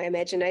have my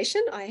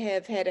imagination. I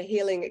have had a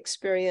healing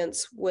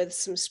experience with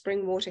some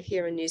spring water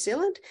here in New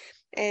Zealand.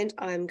 And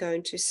I'm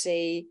going to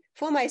see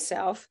for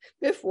myself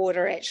if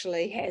water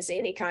actually has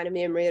any kind of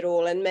memory at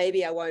all. And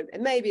maybe I won't,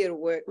 and maybe it'll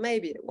work,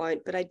 maybe it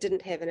won't, but I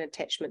didn't have an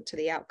attachment to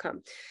the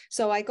outcome.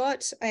 So I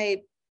got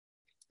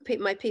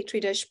my petri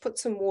dish, put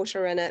some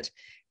water in it,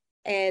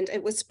 and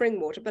it was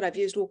spring water, but I've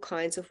used all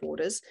kinds of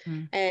waters.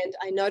 And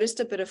I noticed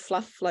a bit of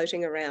fluff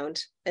floating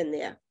around in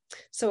there.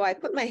 So I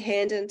put my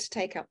hand in to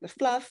take up the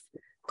fluff,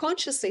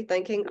 consciously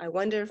thinking, I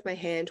wonder if my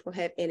hand will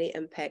have any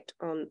impact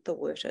on the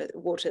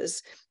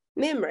water's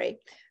memory.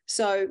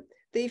 So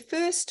the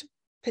first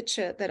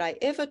picture that I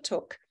ever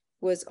took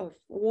was of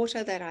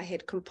water that I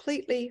had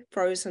completely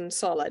frozen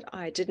solid.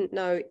 I didn't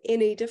know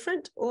any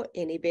different or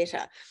any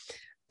better.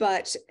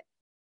 But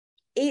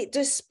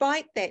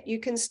despite that, you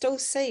can still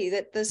see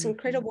that this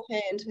incredible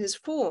hand has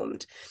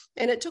formed.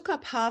 And it took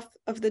up half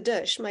of the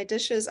dish. My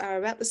dishes are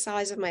about the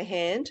size of my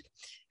hand.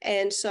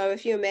 And so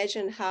if you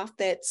imagine half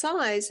that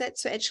size,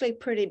 that's actually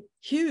pretty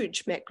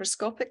huge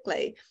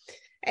macroscopically.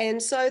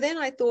 And so then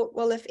I thought,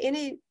 well, if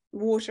any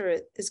water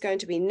is going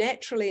to be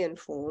naturally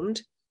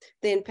informed,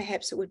 then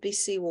perhaps it would be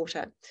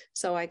seawater.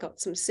 So I got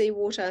some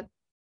seawater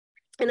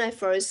and I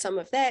froze some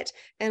of that,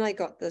 and I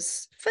got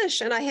this fish.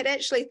 And I had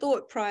actually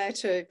thought prior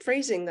to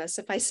freezing this,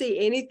 if I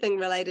see anything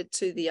related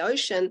to the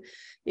ocean,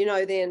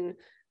 then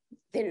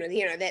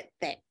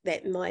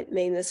that might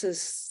mean this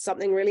is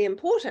something really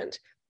important.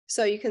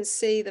 So you can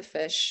see the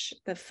fish,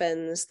 the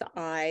fins, the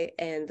eye,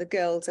 and the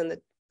gills and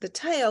the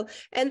tail.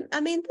 And I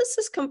mean, this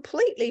is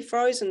completely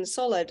frozen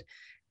solid.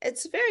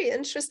 It's very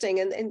interesting.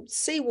 And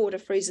seawater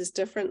freezes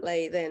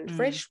differently than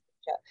fresh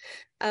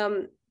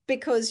water,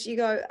 because you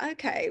go,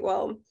 okay,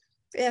 well,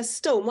 yeah,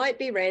 still might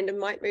be random,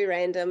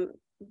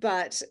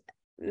 but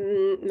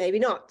maybe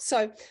not.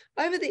 So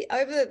over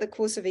the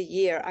course of a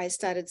year, I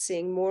started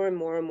seeing more and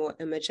more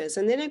images.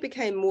 And then I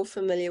became more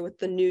familiar with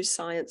the new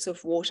science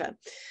of water.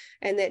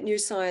 And that new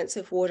science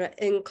of water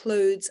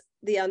includes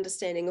the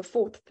understanding of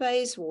fourth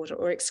phase water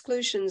or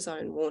exclusion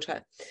zone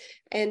water.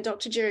 And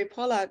Dr. Jerry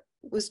Pollack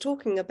was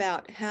talking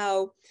about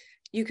how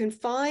you can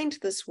find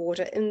this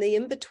water in the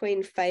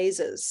in-between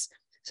phases.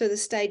 So the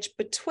stage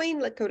between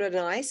liquid and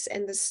ice,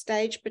 and the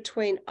stage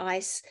between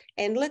ice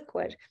and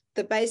liquid,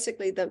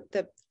 basically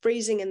the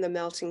freezing and the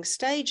melting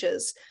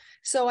stages.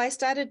 So I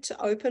started to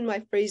open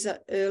my freezer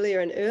earlier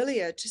and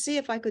earlier to see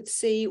if I could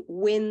see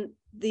when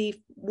the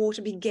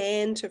water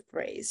began to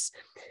freeze.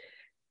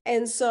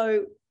 And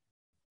so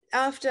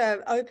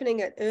after opening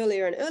it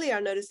earlier and earlier, I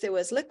noticed there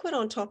was liquid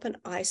on top and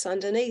ice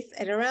underneath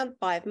at around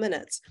 5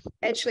 minutes.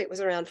 Actually, it was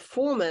around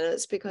 4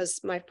 minutes because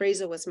my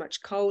freezer was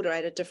much colder. I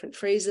had a different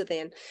freezer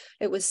then.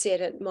 It was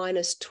set at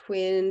minus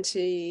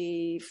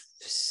 20,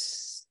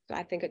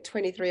 I think at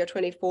 23 or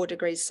 24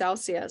 degrees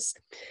Celsius.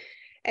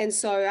 And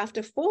so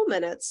after 4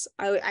 minutes,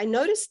 I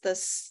noticed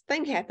this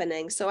thing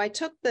happening. So I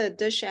took the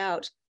dish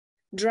out,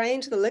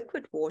 drained the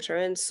liquid water,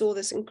 and saw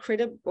this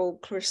incredible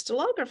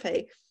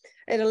crystallography.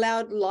 It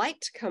allowed light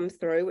to come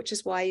through, which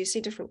is why you see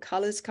different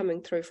colors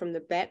coming through from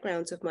the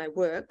backgrounds of my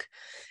work.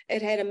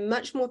 It had a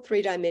much more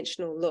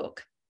three-dimensional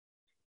look,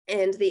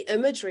 and the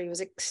imagery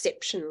was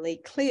exceptionally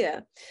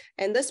clear.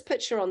 And this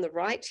picture on the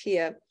right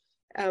here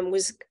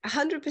was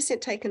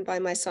 100% taken by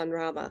my son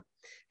Rama.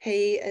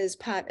 He is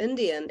part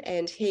Indian,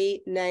 and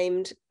he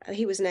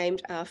was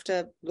named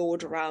after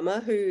Lord Rama,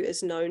 who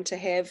is known to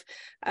have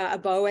a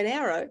bow and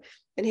arrow.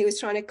 And he was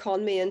trying to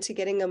con me into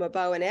getting him a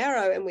bow and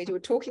arrow, and we were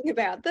talking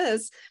about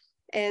this.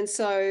 And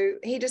so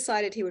he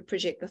decided he would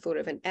project the thought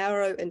of an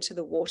arrow into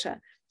the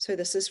water. So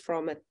this is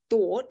from a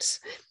thought.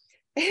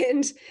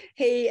 And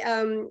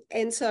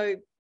so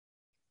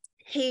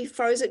he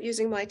froze it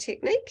using my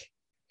technique.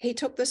 He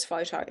took this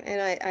photo,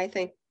 and I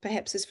think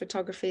perhaps his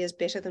photography is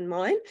better than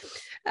mine.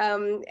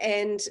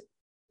 And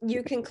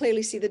you can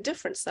clearly see the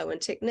difference, though, in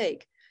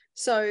technique.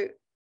 So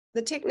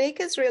the technique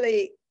is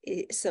really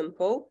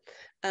simple.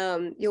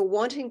 You're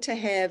wanting to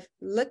have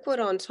liquid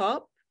on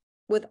top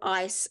with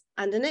ice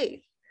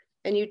underneath.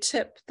 and you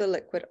tip the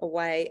liquid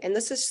away. And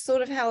this is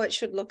sort of how it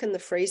should look in the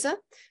freezer.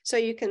 So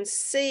you can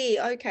see,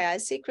 okay, I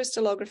see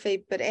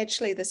crystallography, but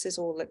actually this is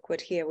all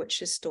liquid here,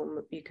 which is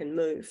still, you can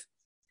move.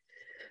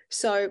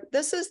 So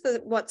this is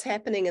what's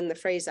happening in the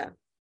freezer.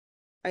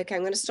 Okay,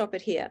 I'm going to stop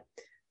it here.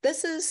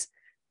 This is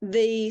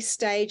the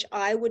stage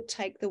I would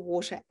take the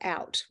water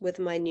out with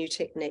my new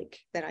technique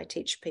that I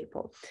teach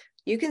people.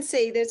 You can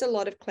see there's a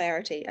lot of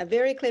clarity. A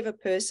very clever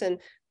person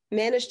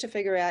managed to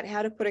figure out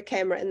how to put a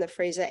camera in the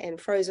freezer and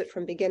froze it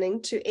from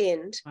beginning to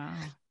end. Wow.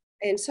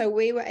 And so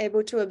we were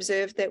able to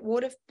observe that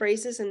water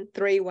freezes in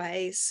 3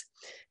 ways.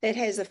 It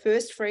has a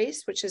first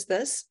freeze, which is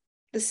this,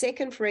 the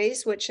second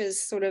freeze, which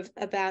is sort of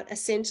about a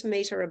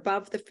centimeter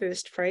above the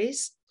first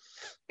freeze.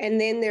 And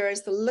then there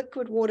is the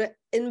liquid water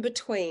in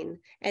between,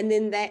 and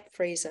then that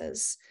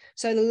freezes.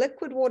 So the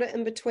liquid water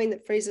in between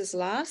that freezes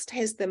last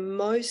has the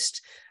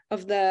most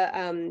of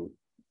the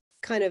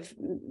kind of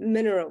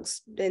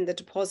minerals in the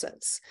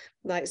deposits,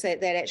 like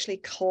that actually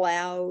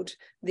cloud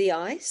the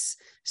ice.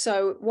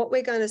 So what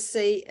we're going to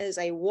see is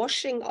a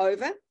washing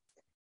over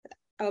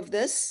of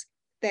this.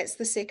 That's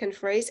the second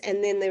freeze.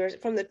 And then there is,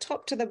 from the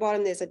top to the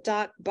bottom, there's a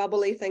dark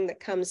bubbly thing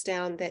that comes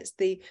down. That's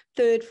the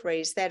third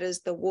freeze. That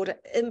is the water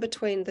in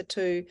between the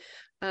two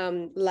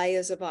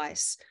layers of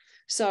ice.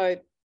 So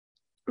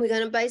we're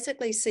going to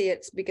basically see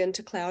it begin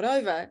to cloud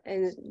over,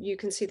 and you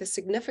can see the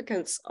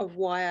significance of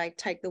why I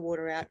take the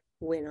water out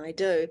when I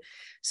do.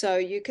 So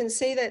you can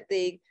see that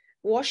the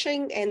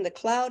washing and the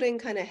clouding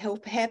kind of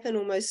happen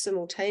almost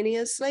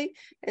simultaneously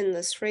in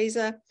this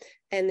freezer.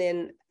 And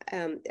then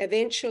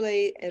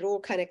eventually it all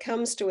kind of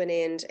comes to an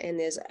end, and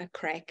there's a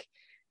crack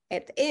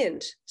at the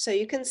end. So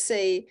you can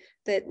see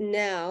that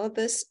now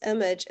this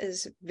image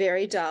is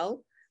very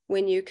dull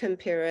when you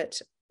compare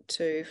it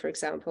to, for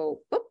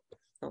example,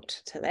 not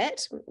to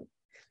that,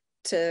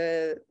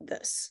 to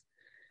this.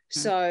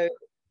 So,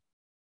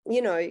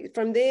 you know,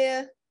 from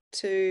there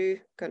to,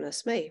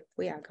 goodness me,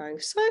 we are going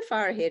so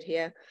far ahead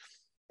here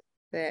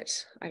that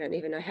I don't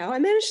even know how I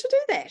managed to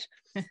do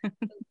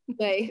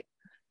that.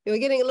 You're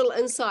getting a little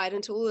insight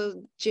into all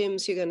the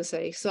gems you're going to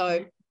see.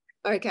 So,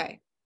 okay.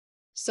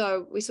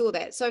 So we saw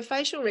that. So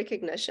facial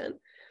recognition.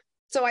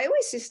 So I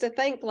always used to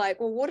think like,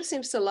 well, water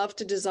seems to love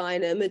to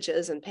design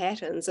images and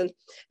patterns. And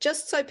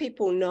just so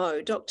people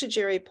know, Dr.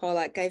 Jerry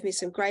Pollack gave me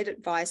some great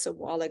advice a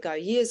while ago,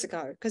 years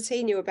ago, because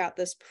he knew about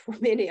this before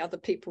many other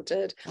people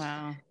did.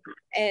 Wow.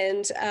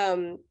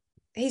 And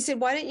he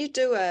said, why don't you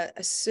do a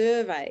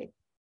survey,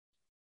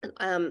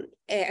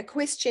 a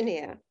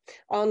questionnaire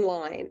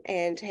online,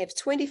 and have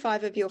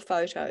 25 of your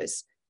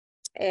photos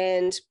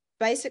and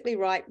basically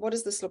write, what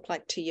does this look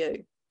like to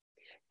you?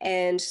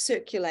 And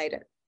circulate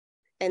it.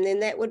 And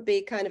then that would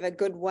be kind of a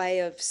good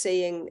way of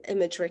seeing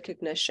image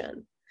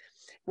recognition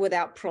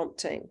without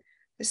prompting.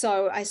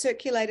 So I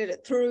circulated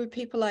it through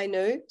people I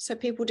knew. So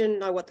people didn't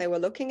know what they were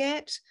looking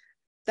at.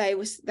 They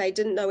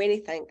didn't know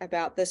anything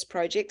about this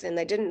project, and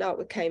they didn't know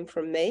it came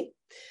from me.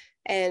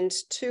 And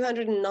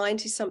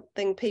 290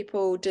 something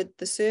people did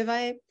the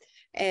survey,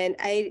 and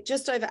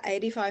just over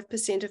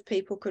 85% of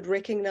people could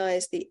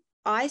recognize the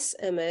ice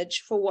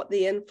image for what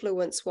the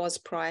influence was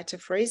prior to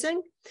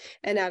freezing.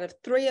 And out of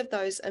 3 of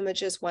those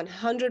images,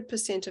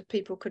 100% of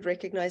people could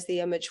recognize the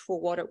image for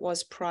what it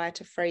was prior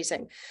to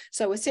freezing.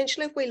 So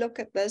essentially, if we look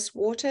at this,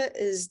 water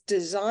is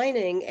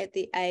designing at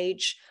the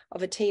age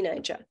of a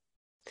teenager.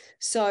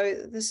 So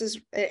this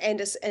is,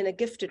 and a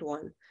gifted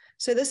one.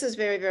 So this is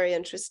very, very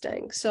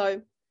interesting.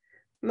 So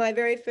my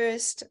very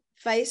first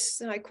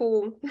face, I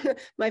call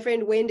my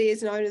friend Wendy,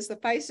 is known as the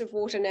face of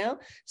water now.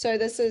 So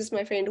this is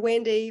my friend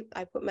Wendy.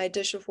 I put my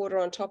dish of water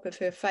on top of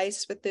her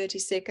face for 30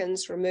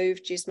 seconds,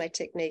 removed, used my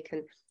technique,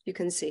 and you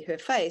can see her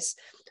face.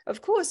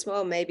 Of course,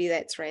 well, maybe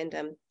that's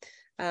random.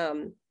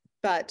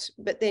 But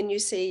then you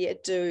see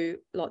it do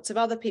lots of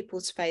other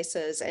people's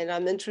faces, and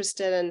I'm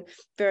interested in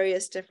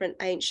various different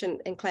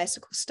ancient and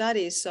classical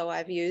studies. So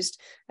I've used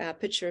a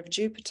picture of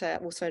Jupiter,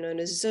 also known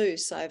as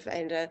Zeus,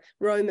 and a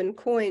Roman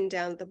coin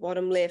down at the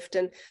bottom left,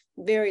 and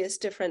various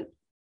different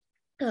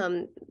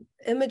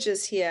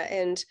images here.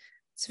 And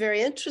it's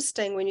very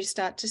interesting when you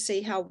start to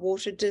see how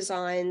water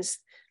designs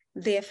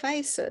their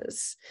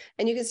faces.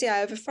 And you can see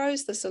I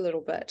overfroze this a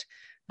little bit.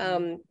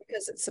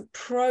 Because it's a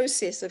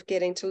process of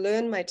getting to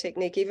learn my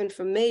technique. Even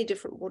for me,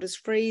 different waters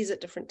freeze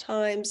at different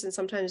times, and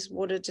sometimes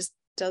water just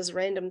does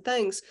random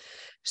things.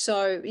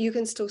 So you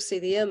can still see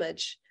the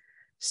image.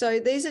 So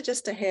these are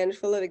just a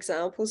handful of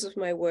examples of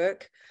my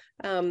work.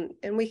 And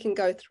we can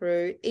go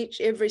through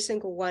every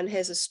single one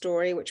has a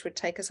story, which would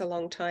take us a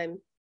long time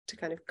to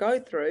kind of go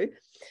through.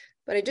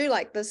 But I do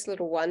like this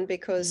little one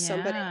because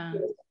somebody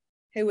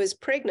who was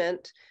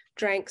pregnant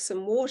drank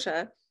some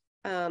water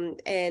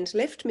and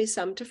left me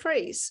some to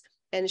freeze.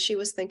 And she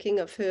was thinking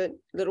of her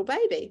little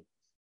baby.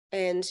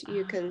 And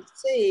you can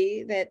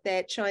see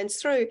that shines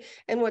through.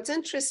 And what's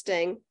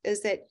interesting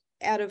is that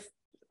out of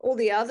all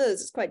the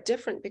others, it's quite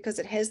different because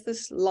it has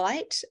this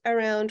light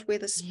around where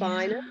the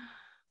spine is.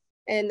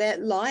 And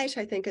that light,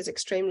 I think, is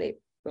extremely,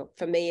 well,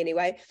 for me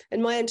anyway,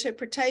 in my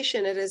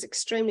interpretation, it is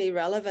extremely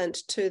relevant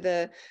to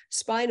the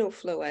spinal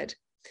fluid.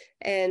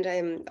 And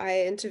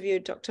I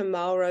interviewed Dr.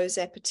 Mauro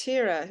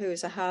Zapatera, who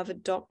is a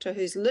Harvard doctor,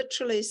 who's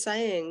literally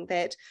saying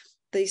that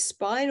the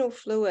spinal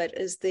fluid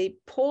is the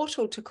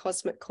portal to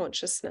cosmic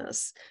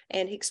consciousness,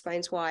 and he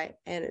explains why.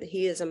 And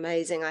he is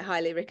amazing. I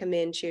highly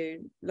recommend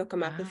you look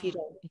him up if you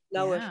don't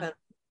know of him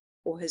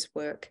or his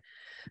work.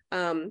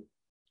 And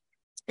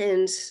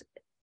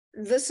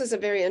this is a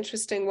very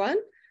interesting one.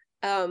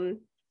 And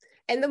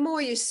the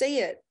more you see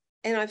it,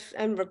 and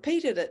I've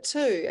repeated it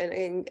too,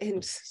 and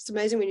it's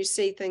amazing when you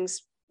see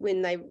things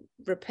when they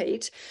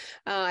repeat.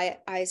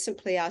 I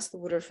simply asked the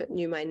water if it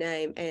knew my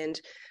name. And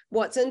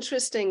what's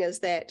interesting is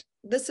that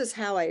this is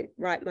how I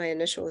write my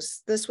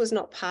initials. This was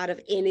not part of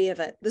any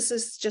of it. This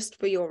is just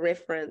for your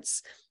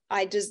reference.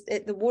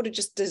 The water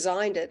just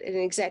designed it in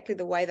exactly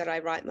the way that I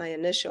write my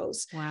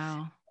initials.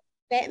 Wow.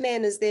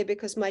 Batman is there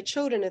because my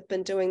children have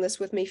been doing this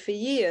with me for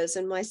years,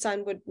 and my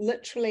son would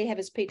literally have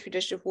his petri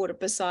dish of water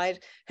beside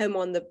him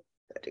on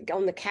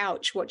the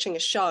couch watching a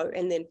show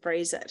and then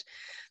freeze it.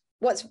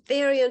 What's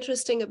very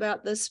interesting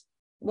about this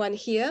one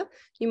here,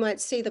 you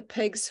might see the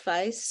pig's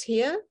face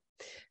here.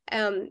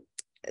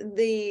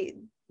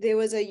 There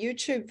was a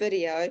YouTube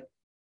video.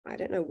 I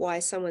don't know why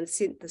someone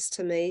sent this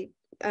to me,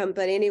 but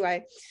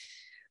anyway,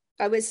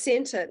 I was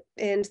sent it,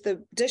 and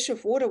the dish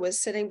of water was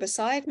sitting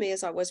beside me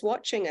as I was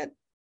watching it.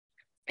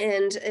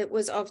 And it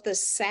was of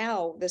this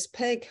sow, this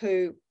pig,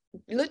 who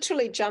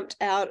literally jumped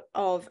out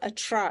of a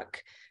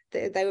truck.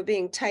 They were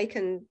being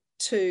taken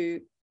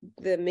to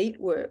the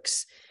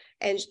meatworks,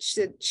 and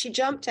she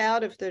jumped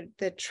out of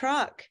the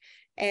truck,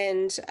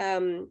 and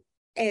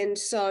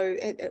so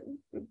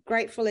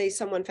gratefully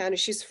someone found her.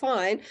 She's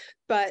fine,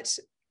 but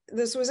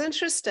this was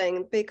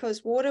interesting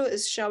because water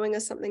is showing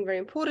us something very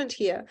important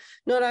here.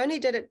 Not only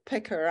did it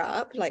pick her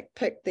up, like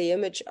pick the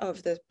image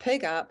of the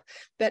pig up,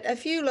 but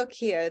if you look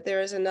here,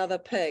 there is another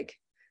pig.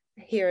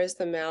 Here is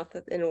the mouth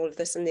and all of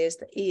this, and there's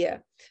the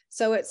ear.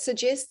 So it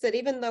suggests that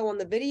even though on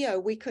the video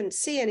we couldn't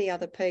see any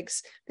other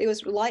pigs, there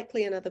was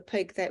likely another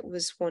pig that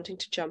was wanting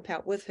to jump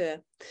out with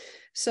her.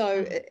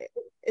 So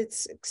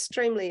it's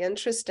extremely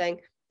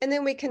interesting. And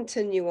then we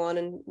continue on,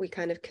 and we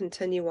kind of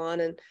continue on,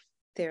 and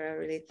there are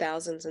really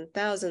thousands and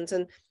thousands,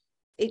 and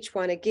each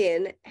one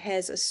again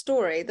has a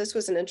story. This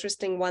was an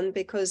interesting one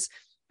because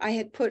I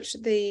had put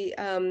the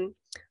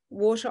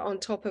water on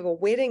top of a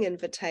wedding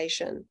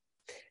invitation.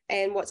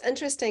 And what's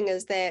interesting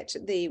is that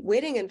the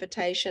wedding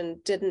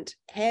invitation didn't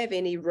have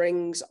any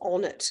rings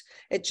on it.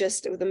 It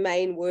just, the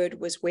main word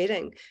was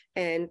wedding,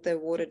 and the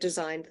water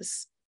designed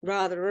this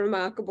rather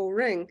remarkable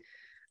ring.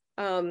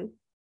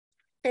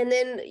 And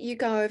then you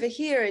go over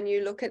here and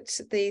you look at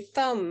the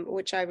thumb,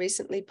 which I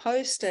recently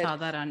posted. Saw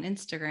that on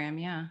Instagram,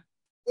 yeah.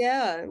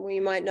 Yeah, well,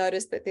 you might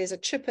notice that there's a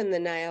chip in the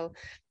nail.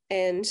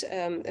 And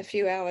a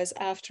few hours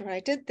after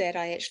I did that,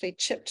 I actually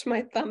chipped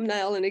my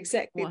thumbnail in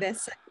exactly that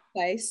same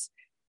place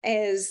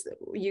as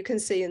you can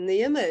see in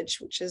the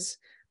image, which is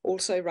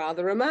also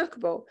rather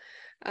remarkable.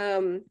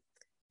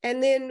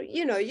 And then,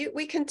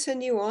 we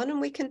continue on and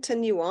we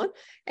continue on.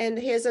 And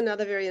here's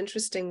another very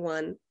interesting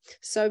one.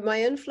 So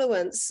my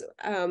influence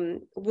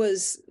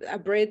was a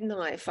bread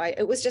knife.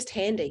 It was just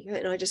handy,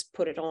 and I just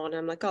put it on.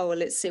 I'm like, oh, well,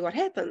 let's see what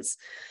happens.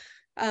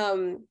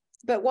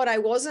 But what I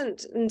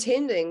wasn't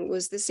intending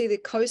was to see the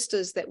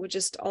coasters that were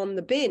just on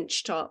the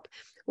bench top.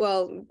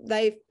 Well,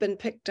 they've been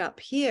picked up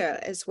here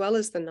as well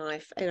as the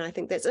knife. And I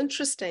think that's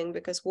interesting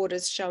because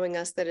water's showing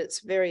us that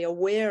it's very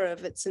aware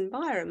of its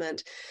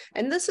environment.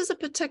 And this is a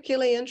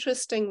particularly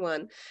interesting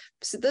one.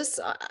 So this,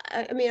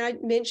 I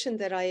mentioned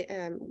that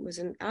I was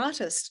an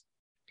artist.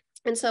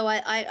 And so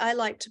I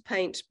like to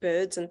paint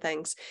birds and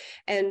things.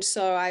 And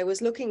so I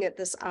was looking at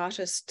this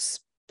artist's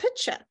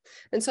picture.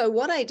 And so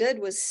what I did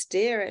was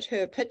stare at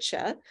her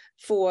picture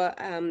for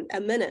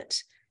a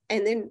minute,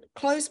 and then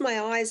close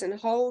my eyes and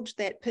hold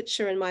that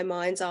picture in my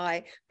mind's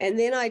eye. And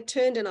then I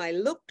turned and I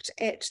looked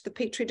at the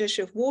petri dish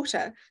of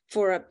water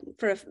for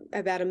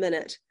about a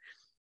minute.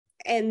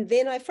 And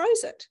then I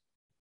froze it.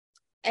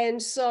 And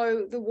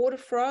so the water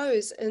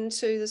froze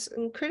into this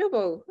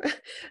incredible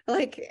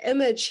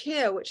image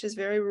here, which is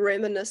very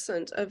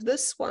reminiscent of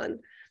this one.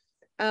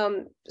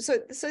 So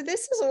this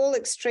is all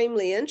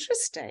extremely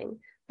interesting.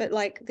 But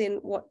then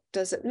what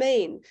does it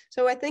mean?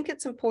 So I think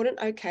it's important.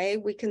 Okay,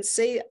 we can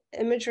see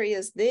imagery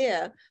is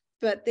there,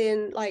 but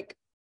then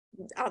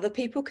other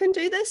people can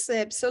do this.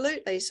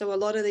 Absolutely. So a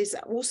lot of these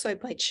are also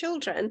by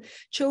children.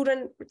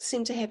 Children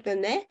seem to have the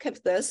knack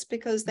of this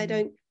because they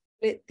don't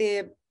let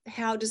their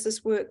how does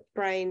this work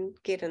brain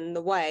get in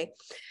the way.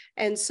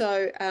 And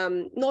so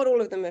not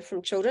all of them are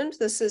from children.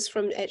 This is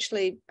from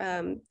actually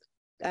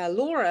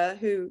Laura,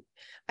 who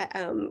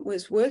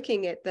was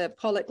working at the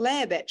Pollock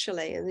lab,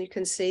 actually, and you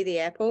can see the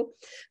apple.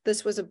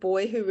 This was a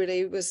boy who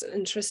really was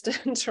interested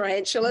in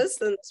tarantulas,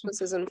 and this was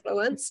his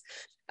influence.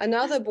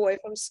 Another boy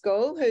from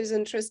school who's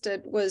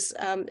interested was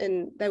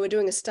they were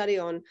doing a study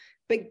on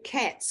big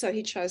cats, so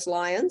he chose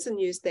lions and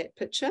used that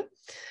picture.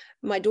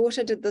 My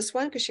daughter did this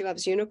one because she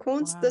loves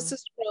unicorns. Wow. This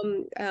is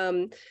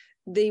from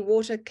the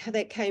water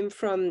that came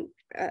from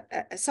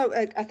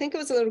I think it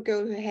was a little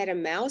girl who had a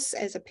mouse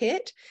as a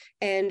pet,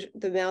 and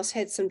the mouse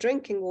had some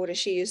drinking water.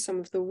 She used some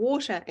of the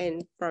water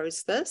and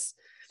froze this.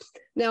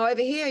 Now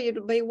over here,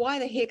 you'd be, why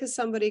the heck is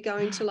somebody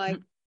going to like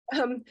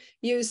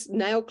use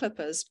nail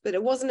clippers? But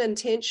it wasn't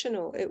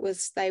intentional. It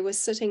was, they were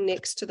sitting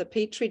next to the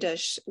petri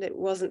dish. That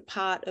wasn't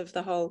part of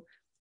the whole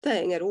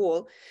thing at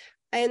all.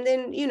 And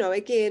then, you know,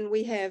 again,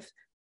 we have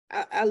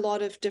a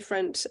lot of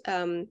different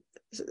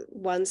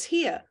ones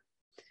here.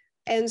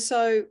 And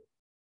so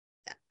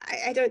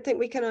I don't think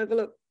we can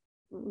overlook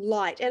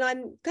light. And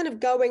I'm kind of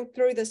going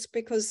through this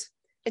because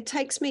it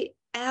takes me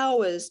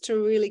hours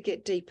to really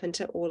get deep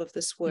into all of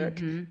this work.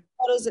 Mm-hmm.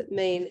 What does it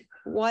mean?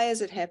 Why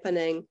is it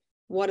happening?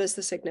 What is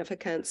the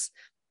significance?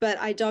 But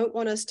I don't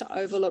want us to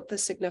overlook the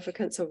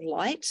significance of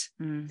light,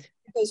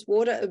 because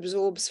water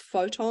absorbs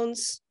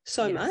photons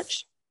so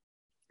much.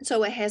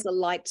 So it has a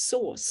light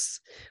source,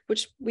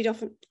 which we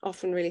don't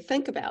often really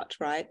think about,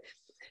 right?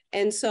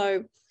 And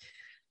so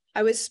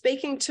I was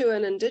speaking to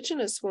an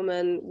Indigenous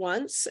woman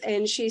once,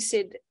 and she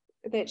said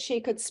that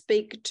she could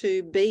speak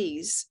to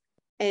bees.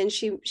 And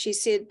she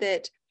said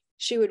that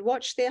she would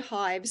watch their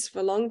hives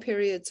for long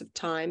periods of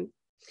time.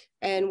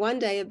 And one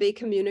day a bee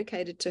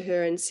communicated to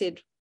her and said,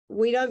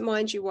 "We don't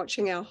mind you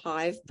watching our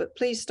hive, but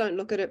please don't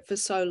look at it for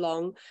so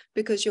long,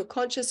 because your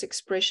conscious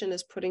expression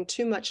is putting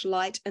too much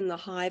light in the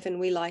hive, and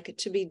we like it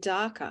to be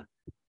darker."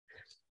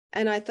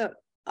 And I thought,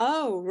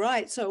 oh,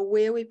 right. So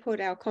where we put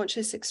our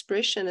conscious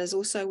expression is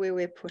also where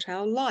we put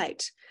our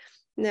light.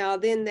 Now,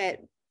 then that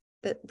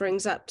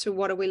brings up to,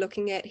 what are we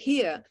looking at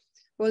here?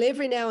 Well,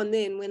 every now and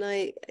then when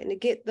I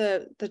get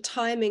the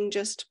timing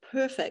just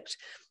perfect,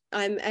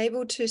 I'm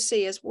able to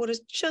see, as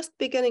water's just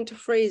beginning to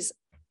freeze,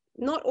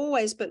 not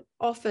always, but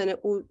often it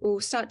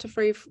will start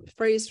to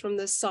freeze from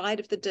the side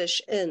of the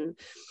dish in.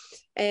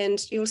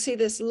 And you'll see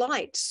this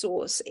light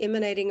source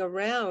emanating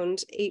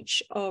around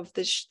each of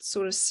the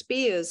sort of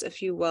spheres,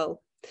 if you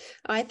will.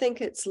 I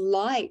think it's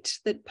light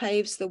that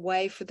paves the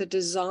way for the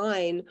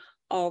design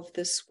of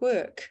this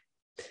work.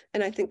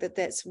 And I think that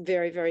that's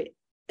very, very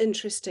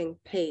interesting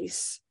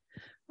piece.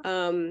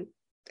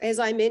 As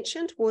I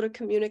mentioned, water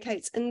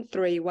communicates in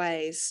 3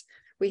 ways.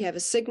 We have a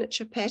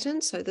signature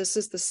pattern. So this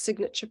is the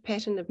signature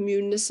pattern of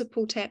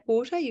municipal tap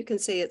water. You can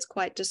see it's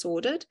quite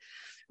disordered.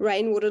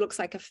 Rainwater looks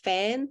like a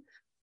fan.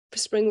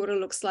 Spring water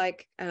looks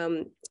like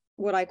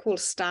what I call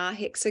star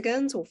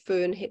hexagons or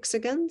fern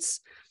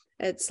hexagons.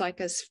 It's like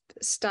a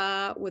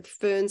star with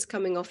ferns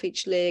coming off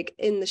each leg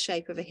in the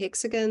shape of a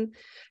hexagon,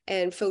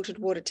 and filtered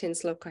water tends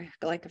to look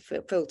like a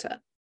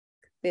filter.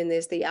 Then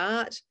there's the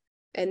art,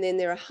 and then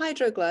there are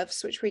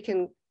hydroglyphs, which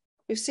you'll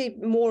see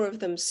more of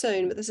them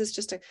soon, but this is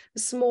just a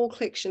small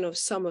collection of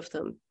some of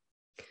them.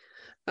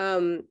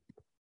 Now,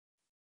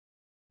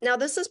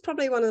 this is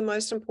probably one of the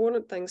most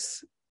important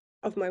things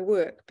of my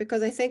work,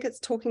 because I think it's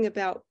talking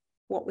about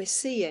what we're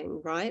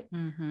seeing, right?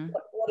 Mm-hmm.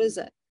 What is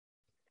it?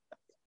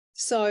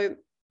 So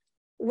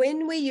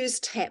when we use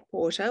tap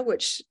water,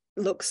 which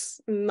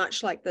looks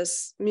much like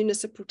this,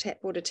 municipal tap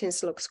water tends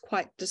to look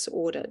quite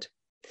disordered.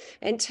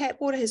 And tap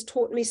water has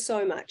taught me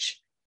so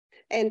much.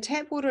 And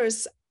tap water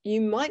is, you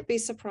might be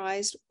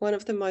surprised, one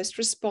of the most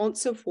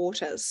responsive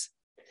waters.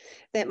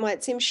 That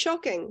might seem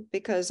shocking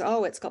because,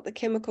 oh, it's got the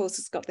chemicals,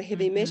 it's got the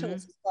heavy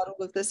metals, it's got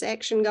all of this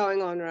action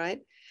going on, right?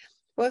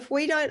 Well, if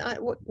we don't,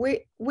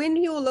 when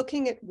you're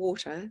looking at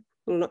water,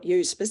 well, not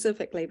you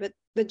specifically, but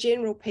the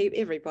general people,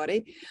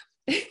 everybody,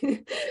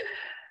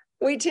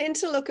 we tend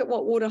to look at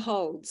what water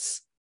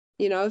holds.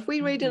 You know, if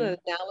we read an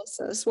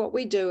analysis, what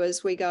we do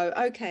is we go,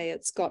 okay,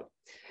 it's got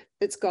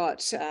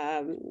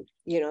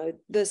you know,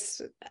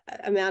 this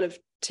amount of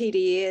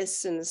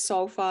TDS and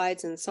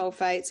sulfides and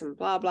sulfates and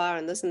blah, blah,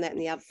 and this and that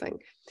and the other thing,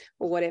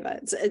 or whatever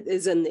it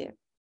is in there.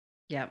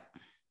 Yep.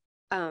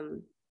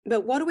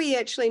 But what do we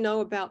actually know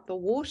about the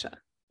water?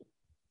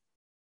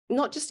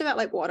 Not just about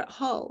like what it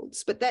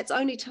holds, but that's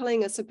only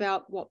telling us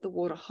about what the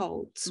water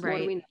holds. Right. What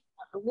do we know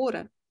about the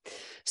water?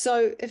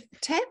 So if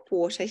tap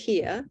water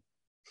here,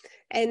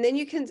 and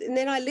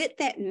then I let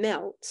that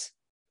melt,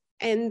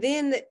 and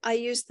then I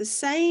use the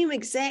same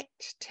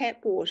exact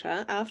tap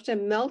water after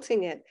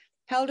melting it,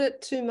 held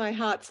it to my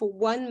heart for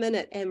 1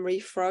 minute and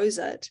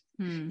refroze it.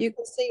 You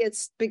can see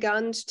it's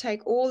begun to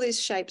take all these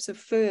shapes of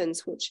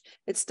ferns, which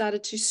it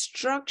started to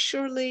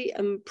structurally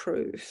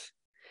improve.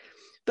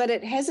 But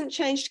it hasn't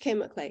changed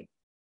chemically.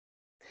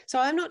 So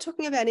I'm not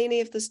talking about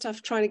any of the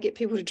stuff trying to get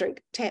people to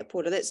drink tap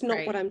water. That's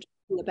not what I'm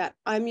talking about.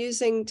 I'm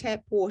using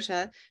tap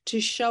water to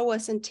show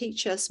us and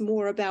teach us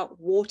more about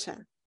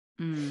water.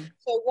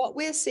 So what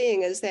we're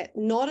seeing is that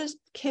not a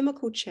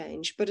chemical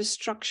change, but a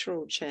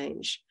structural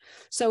change.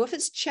 So if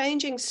it's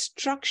changing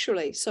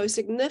structurally so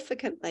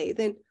significantly,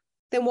 then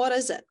what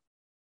is it?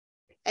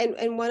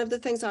 And one of the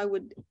things I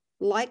would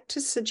like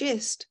to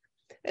suggest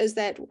is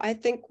that I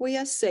think we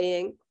are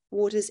seeing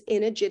water's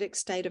energetic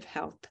state of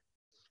health.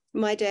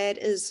 My dad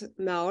is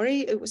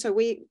Maori,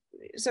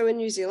 so in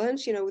New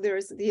Zealand, you know, there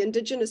is the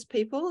indigenous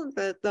people,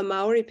 the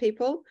Maori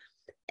people,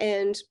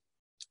 and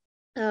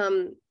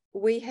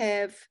we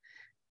have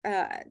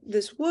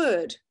this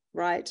word,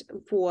 right,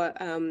 for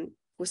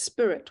for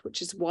spirit,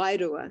 which is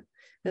wairua.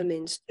 It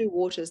means two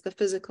waters, the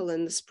physical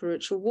and the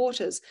spiritual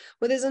waters.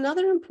 Well, there's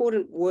another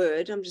important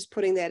word. I'm just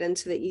putting that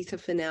into the ether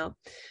for now.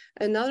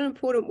 Another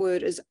important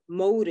word is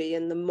mauri,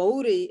 and the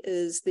mauri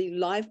is the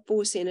life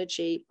force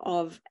energy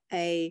of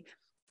any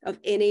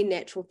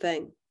natural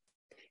thing.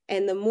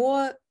 And the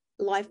more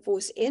life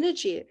force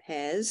energy it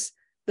has,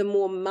 the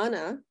more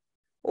mana,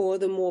 or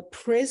the more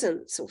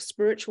presence or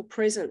spiritual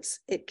presence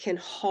it can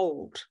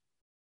hold.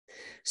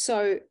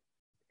 So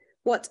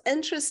what's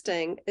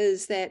interesting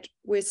is that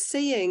we're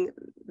seeing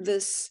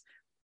this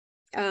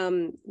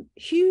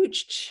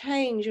huge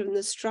change in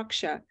the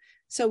structure.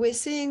 So we're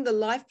seeing the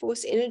life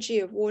force energy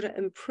of water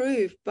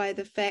improve by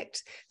the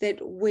fact that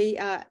we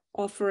are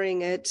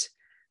offering it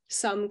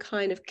some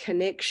kind of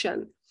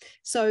connection.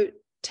 So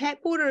tap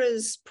water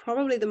is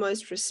probably the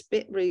most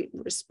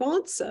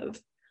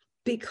responsive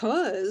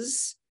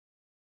because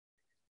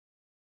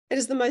it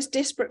is the most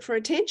desperate for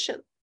attention.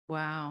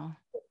 Wow.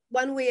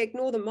 One we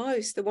ignore the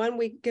most, the one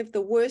we give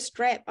the worst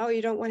rap. Oh,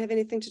 you don't want to have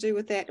anything to do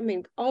with that. I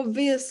mean,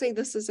 obviously,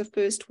 this is a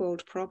first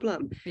world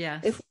problem.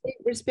 Yes. If we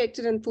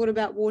respected and thought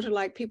about water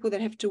like people that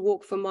have to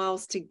walk for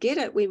miles to get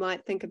it, we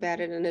might think about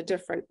it in a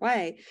different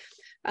way.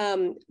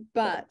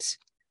 But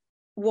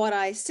what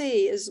I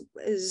see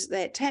is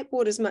that tap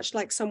water is much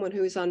like someone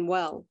who is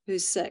unwell,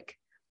 who's sick.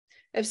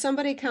 If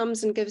somebody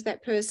comes and gives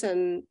that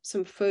person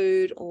some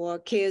food or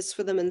cares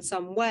for them in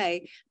some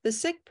way, the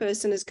sick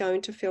person is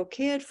going to feel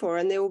cared for,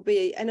 and there will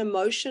be an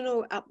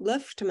emotional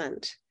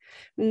upliftment.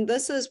 And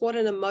this is what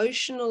an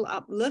emotional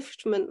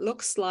upliftment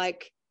looks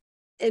like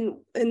in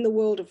the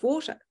world of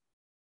water.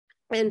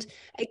 And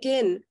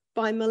again,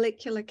 by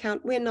molecular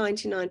count, we're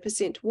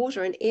 99%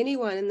 water, and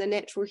anyone in the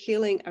natural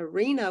healing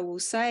arena will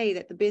say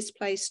that the best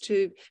place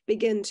to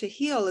begin to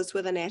heal is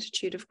with an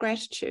attitude of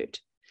gratitude.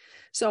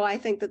 So I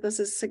think that this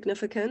is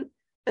significant,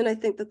 and I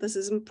think that this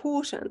is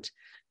important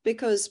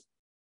because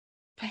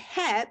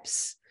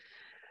perhaps,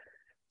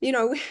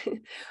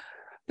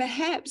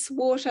 perhaps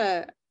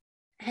water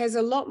has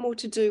a lot more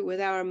to do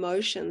with our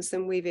emotions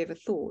than we've ever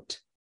thought.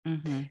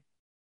 Mm-hmm.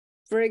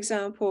 For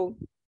example,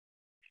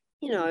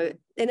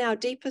 in our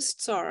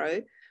deepest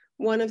sorrow,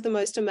 one of the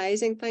most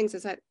amazing things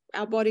is that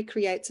our body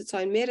creates its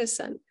own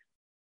medicine.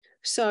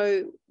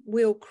 So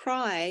we'll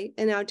cry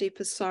in our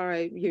deepest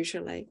sorrow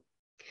usually.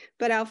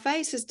 But our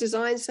face is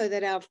designed so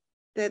that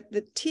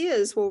the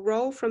tears will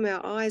roll from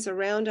our eyes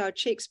around our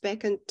cheeks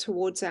back and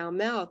towards our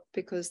mouth,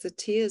 because the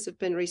tears have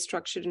been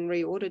restructured and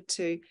reordered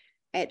to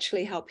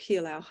actually help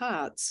heal our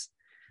hearts.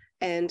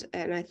 And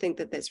I think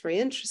that that's very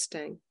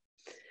interesting.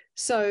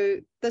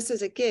 So this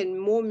is, again,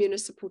 more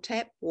municipal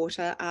tap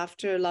water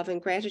after love and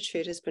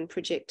gratitude has been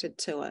projected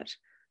to it.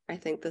 I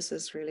think this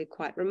is really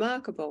quite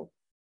remarkable.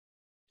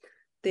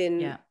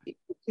 Then you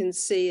can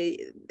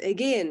see,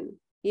 again,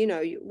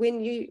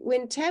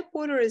 when tap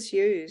water is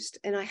used,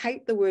 and I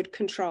hate the word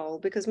control,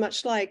 because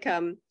much like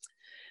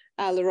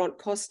Laurent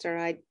Costa,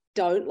 I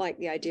don't like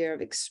the idea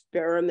of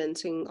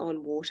experimenting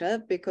on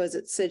water, because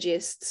it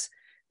suggests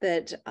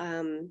that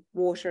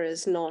water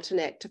is not an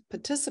active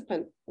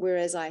participant,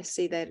 whereas I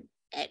see that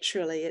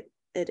actually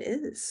it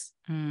is,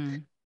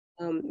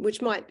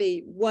 which might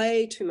be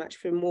way too much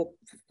for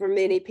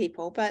many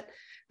people. But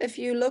if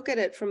you look at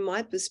it from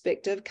my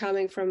perspective,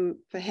 coming from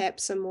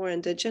perhaps a more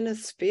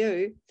Indigenous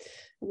view,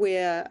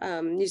 where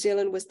New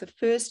Zealand was the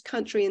first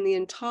country in the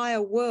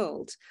entire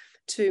world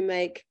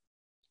to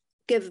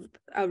give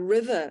a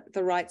river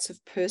the rights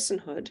of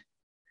personhood,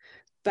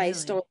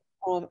 based on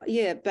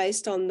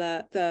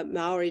the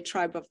Maori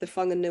tribe of the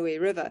Whanganui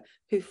River,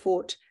 who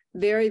fought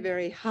very,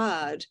 very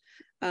hard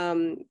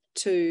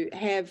to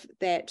have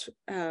that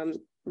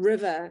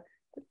river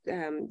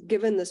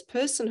given this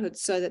personhood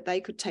so that they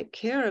could take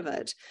care of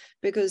it,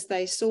 because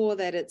they saw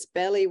that its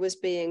belly was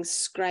being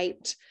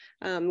scraped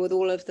with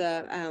all of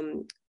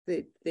the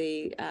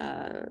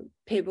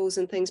pebbles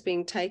and things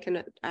being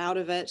taken out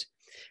of it,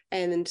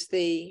 and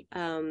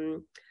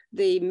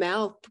the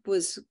mouth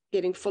was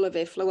getting full of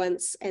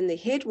effluents, and the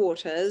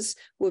headwaters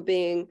were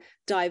being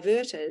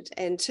diverted.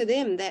 And to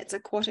them, that's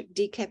aquatic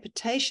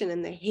decapitation,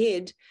 and the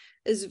head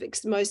is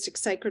the most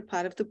sacred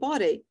part of the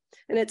body.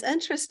 And it's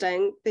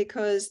interesting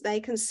because they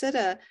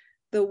consider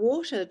the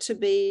water to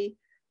be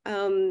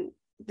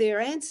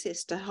their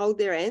ancestor, hold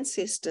their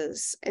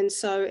ancestors. And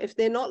so if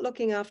they're not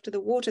looking after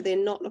the water, they're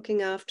not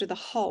looking after the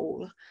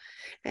whole.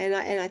 And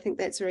I think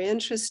that's very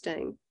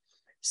interesting.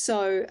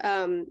 So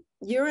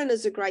urine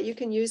is you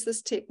can use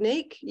this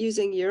technique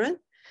using urine,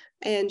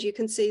 and you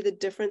can see the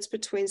difference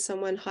between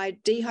someone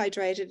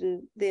dehydrated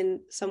and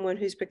then someone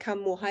who's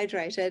become more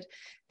hydrated,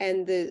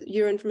 and the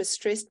urine from a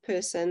stressed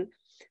person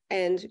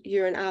and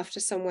urine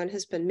after someone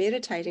has been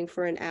meditating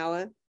for an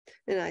hour.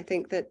 And I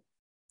think that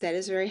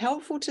is very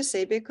helpful to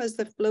see, because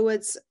the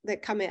fluids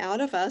that come out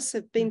of us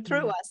have been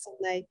through us, and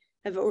they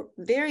have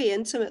very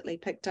intimately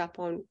picked up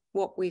on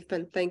what we've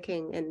been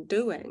thinking and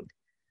doing.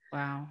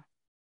 Wow.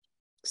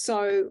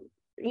 So,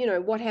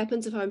 what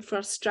happens if I'm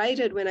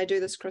frustrated when I do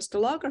this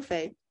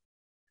crystallography?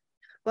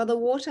 Well, the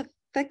water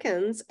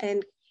thickens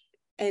and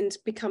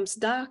becomes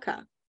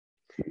darker.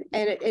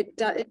 And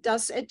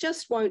it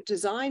just won't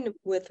design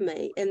with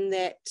me in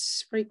that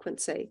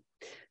frequency.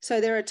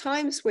 So there are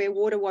times where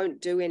water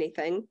won't do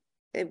anything.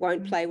 It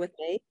won't play with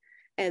me.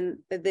 And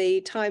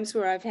the times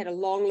where I've had a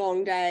long,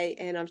 long day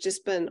and I've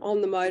just been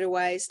on the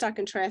motorway, stuck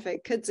in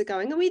traffic, kids are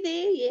going, are we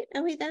there yet?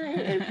 Are we there?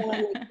 And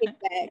finally get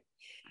back.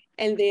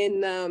 And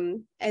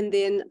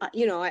then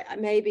you know,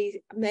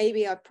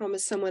 maybe I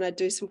promised someone I'd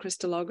do some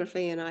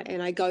crystallography, and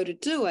I go to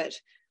do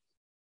it.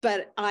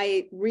 But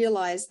I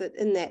realize that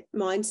in that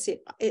mindset,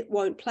 it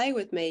won't play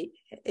with me.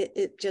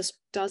 It just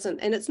doesn't.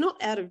 And it's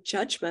not out of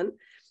judgment.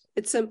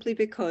 It's simply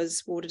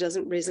because water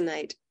doesn't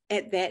resonate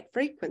at that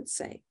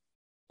frequency,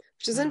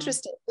 which is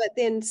interesting. But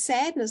then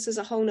sadness is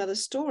a whole nother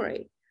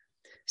story.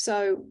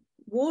 So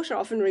water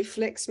often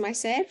reflects my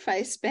sad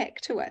face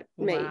back to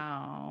me.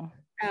 Wow.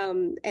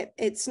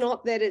 It's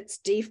not that it's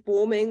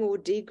deforming or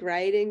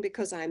degrading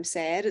because I'm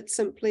sad. It's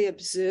simply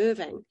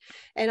observing.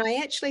 And I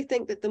actually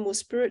think that the more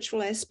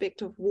spiritual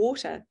aspect of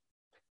water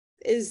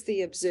is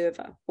the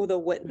observer or the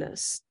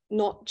witness,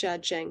 not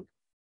judging.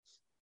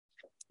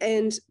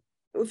 And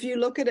if you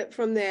look at it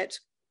from that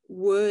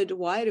word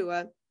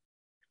wairua,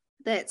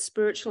 that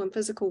spiritual and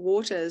physical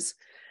waters,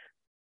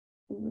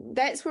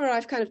 that's where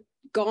I've kind of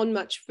gone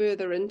much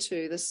further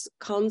into this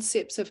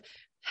concepts of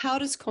how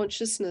does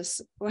consciousness,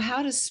 or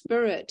how does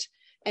spirit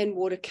and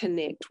water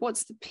connect?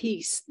 What's the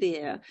piece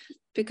there?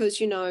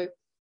 Because, you know,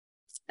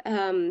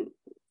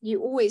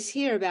 you always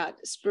hear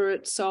about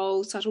spirit,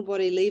 soul, subtle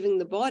body leaving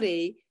the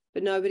body,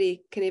 but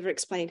nobody can ever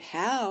explain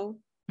how,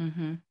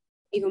 even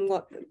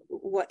what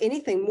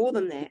anything more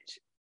than that.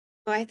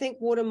 I think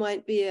water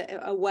might be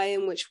a way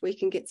in which we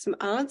can get some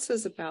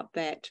answers about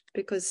that,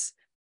 because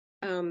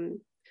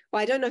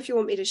well, I don't know if you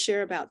want me to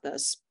share about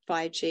this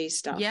 5G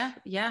stuff.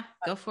 Yeah,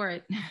 go for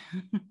it.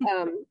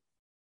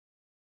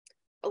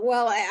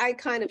 Well, I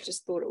kind of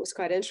just thought it was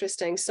quite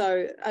interesting.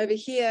 So over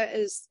here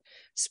is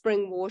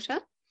spring water.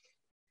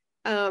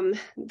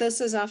 This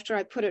is after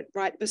I put it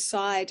right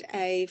beside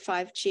a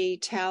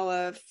 5G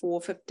tower for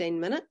 15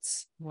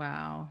 minutes.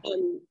 Wow.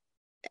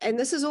 And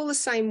this is all the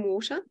same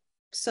water.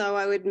 So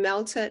I would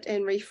melt it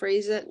and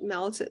refreeze it,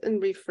 melt it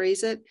and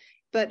refreeze it.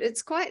 But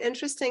it's quite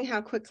interesting how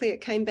quickly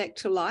it came back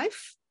to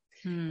life.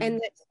 And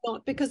that's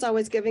not because I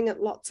was giving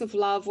it lots of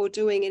love or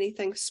doing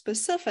anything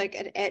specific.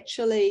 It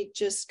actually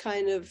just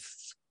kind of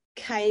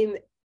came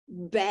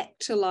back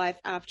to life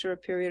after a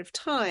period of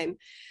time.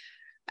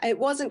 It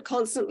wasn't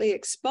constantly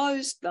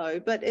exposed,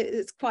 though, but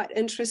it's quite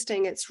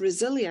interesting, its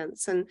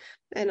resilience. And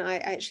I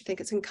actually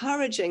think it's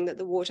encouraging that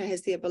the water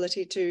has the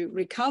ability to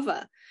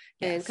recover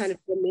and kind of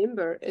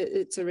remember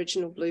its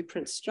original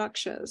blueprint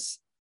structures.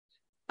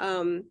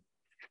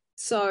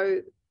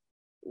 So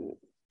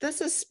this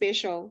is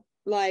special.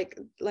 Like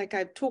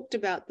I've talked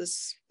about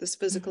this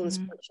physical and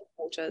spiritual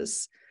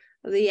waters,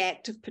 the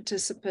active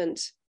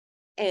participant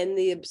and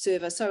the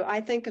observer. So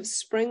I think of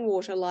spring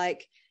water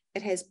like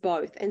it has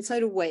both, and so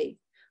do we.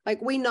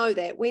 Like we know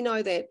that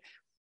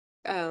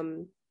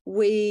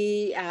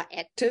we are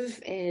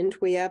active and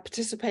we are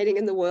participating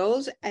in the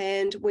world,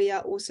 and we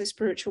are also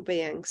spiritual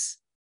beings.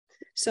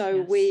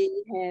 So we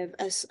have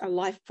a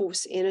life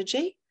force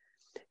energy,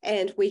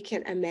 and we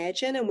can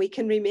imagine and we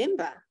can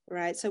remember,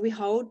 right? So we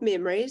hold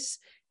memories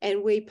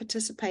and we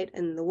participate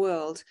in the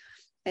world.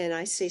 And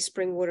I see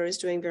spring water as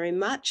doing very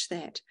much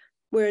that.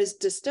 Whereas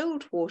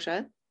distilled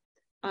water,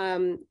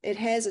 it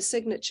has a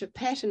signature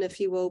pattern, if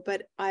you will,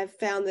 but I've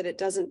found that it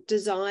doesn't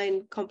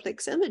design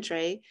complex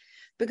imagery,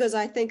 because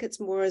I think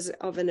it's more as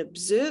of an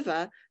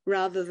observer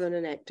rather than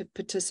an active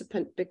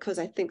participant, because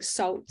I think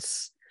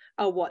salts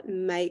are what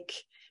make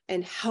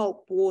and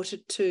help water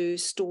to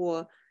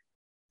store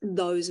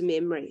those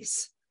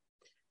memories.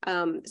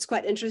 It's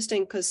quite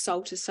interesting because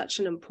salt is such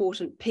an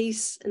important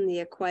piece in the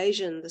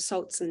equation, the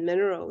salts and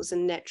minerals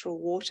and natural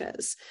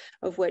waters,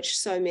 of which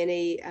so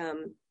many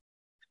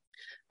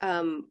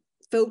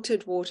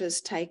filtered waters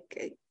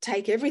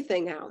take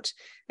everything out.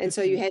 And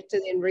so you have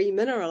to then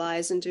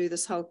remineralize and do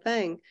this whole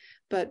thing.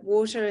 But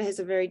water has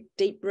a very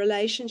deep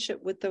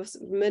relationship with those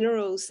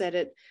minerals that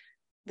it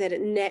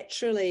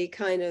naturally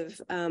kind of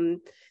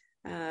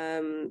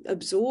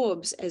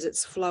absorbs as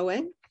it's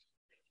flowing.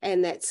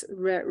 And that's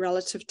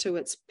relative to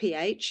its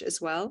pH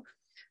as well.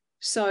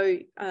 So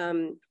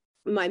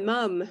my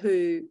mum,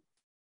 who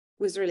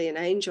was really an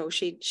angel,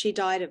 she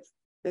died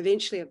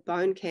eventually of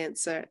bone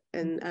cancer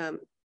in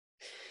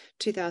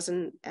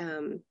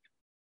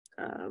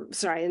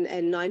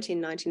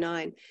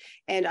 1999.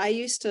 And I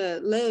used to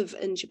live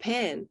in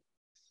Japan.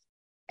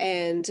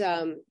 And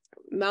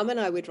Mum and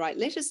I would write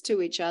letters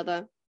to each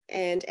other.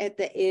 And at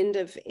the end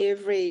of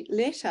every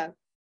letter,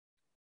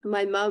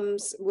 my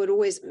mum's would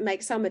always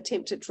make some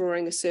attempt at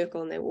drawing a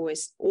circle, and they were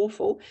always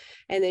awful.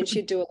 And then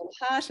she'd do a little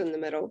heart in the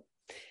middle.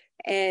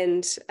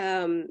 And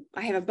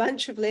I have a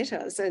bunch of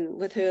letters, and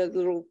with her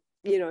little,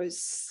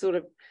 sort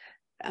of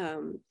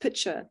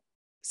picture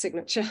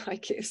signature, I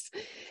guess.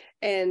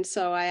 And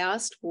so I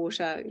asked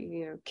Water,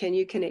 can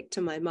you connect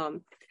to my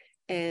mum?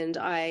 And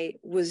I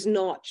was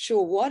not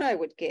sure what I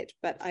would get,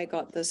 but I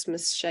got this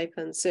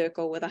misshapen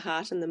circle with a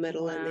heart in the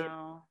middle.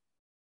 Wow.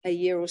 a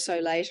year or so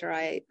later,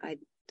 I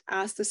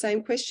asked the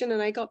same question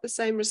and I got the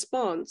same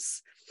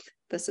response.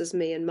 This is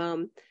me and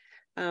Mum.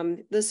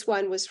 This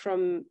one was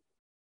from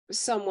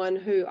someone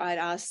who I'd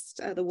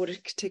asked the water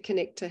to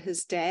connect to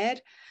his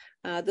dad.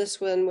 This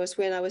one was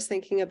when I was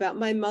thinking about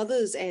my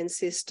mother's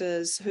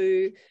ancestors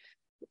who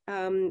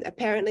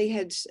apparently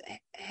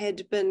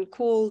had been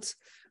called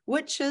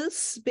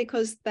witches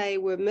because they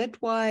were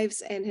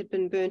midwives and had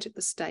been burnt at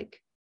the stake.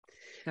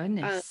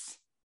 Goodness.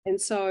 And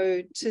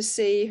so to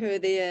see her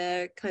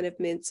there kind of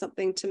meant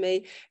something to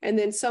me. And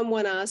then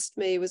someone asked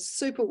me, was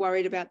super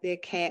worried about their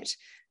cat,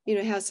 you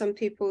know, how some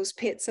people's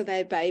pets are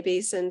their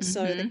babies. And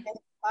so the cat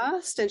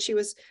passed, and she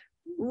was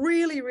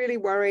really, really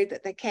worried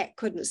that the cat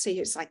couldn't see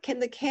her. It's like, can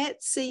the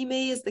cat see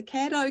me? Is the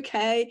cat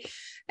okay?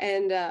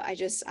 And I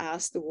just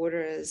asked the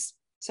water, is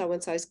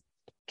so-and-so's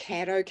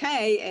cat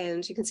okay?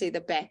 And you can see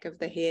the back of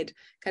the head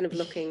kind of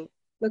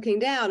looking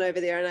down over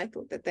there. And I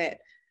thought that,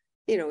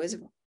 you know,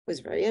 was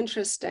very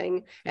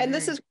interesting. And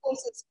this is, of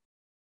course, it's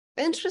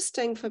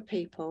interesting for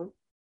people,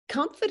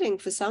 comforting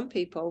for some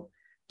people,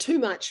 too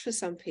much for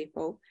some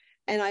people.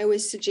 And I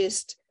always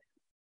suggest,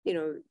 you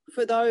know,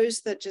 for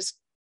those that just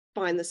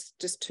find this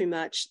just too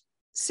much,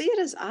 see it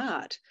as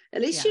art.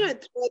 At least you don't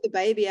throw the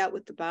baby out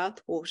with the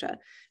bathwater.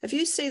 If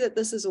you see that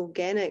this is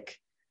organic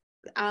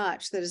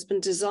art that has been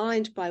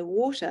designed by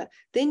water,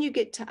 then you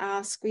get to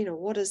ask, you know,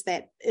 what does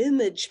that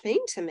image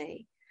mean to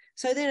me?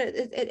 So then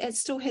it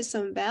still has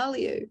some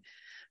value.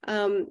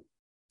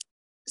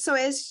 So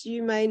as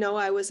you may know,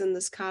 I was in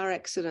this car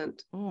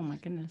accident. Oh my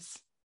goodness.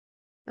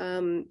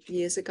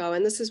 Years ago.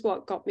 And this is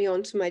what got me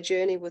onto my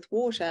journey with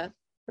water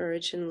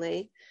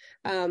originally.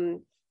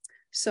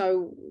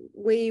 So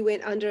we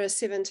went under a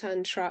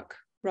 7-ton truck,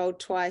 rolled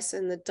twice,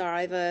 and the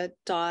driver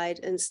died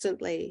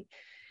instantly.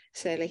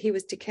 Sadly, he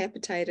was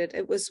decapitated.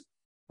 It was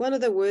one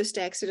of the worst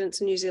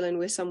accidents in New Zealand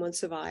where someone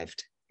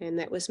survived, and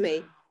that was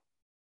me.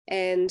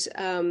 And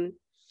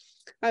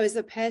I was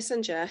the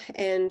passenger,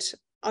 and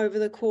over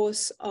the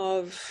course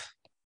of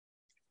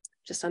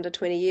just under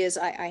 20 years,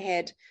 I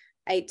had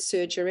 8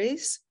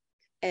 surgeries,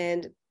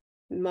 and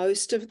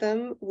most of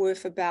them were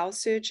for bowel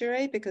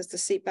surgery because the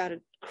seatbelt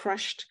had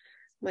crushed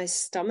my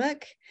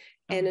stomach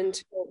and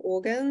internal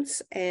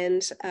organs,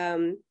 and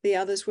the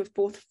others were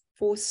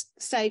for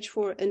stage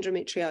 4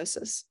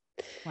 endometriosis.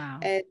 Wow.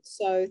 And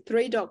so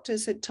 3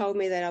 doctors had told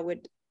me that I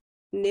would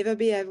never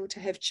be able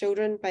to have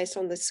children based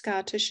on the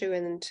scar tissue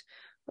and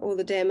all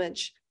the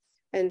damage.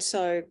 And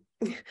so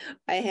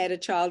I had a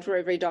child for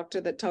every doctor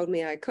that told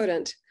me I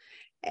couldn't.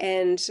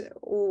 And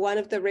one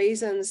of the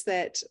reasons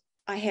that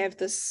I have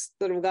this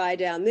little guy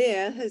down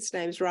there, his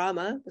name's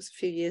Rama, it was a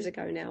few years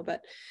ago now,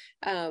 but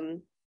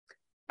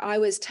I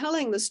was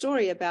telling the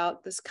story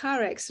about this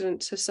car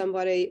accident to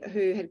somebody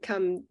who had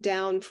come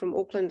down from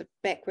Auckland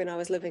back when I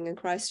was living in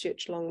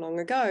Christchurch long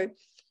ago.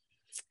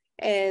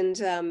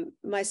 And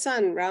my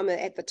son, Rama,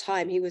 at the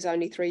time, he was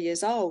only 3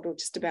 years old, or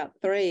just about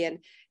 3. And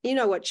you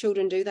know what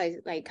children do?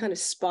 They kind of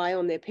spy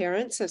on their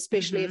parents,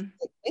 especially if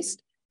they're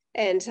blessed.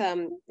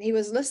 And he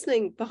was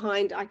listening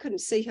behind. I couldn't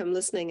see him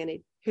listening, and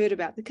he heard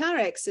about the car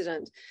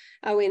accident.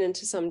 I went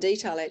into some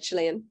detail,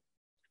 actually, and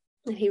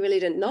he really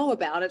didn't know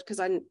about it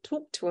because I didn't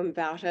talk to him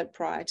about it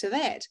prior to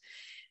that.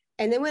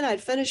 And then when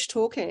I'd finished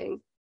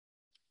talking,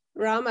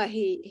 Rama,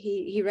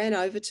 he ran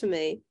over to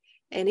me,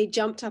 and he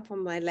jumped up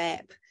on my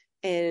lap,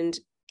 and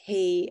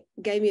he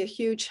gave me a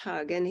huge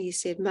hug, and he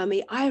said,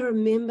 "Mummy, I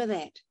remember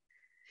that."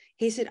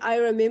 He said, "I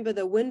remember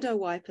the window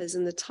wipers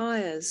and the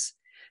tires.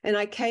 And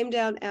I came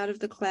down out of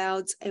the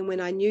clouds, and when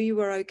I knew you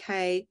were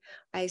okay,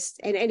 he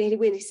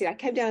said, I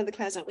came down out of the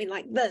clouds, I went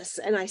like this,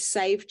 and I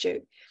saved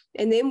you.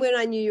 And then when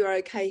I knew you were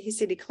okay," he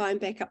said, he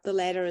climbed back up the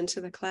ladder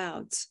into the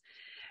clouds.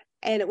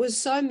 And it was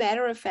so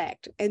matter of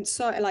fact, and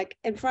so like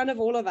in front of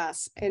all of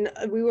us, and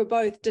we were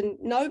both,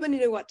 nobody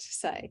knew what to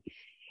say.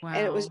 Wow.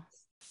 And it was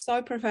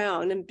so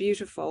profound and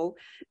beautiful,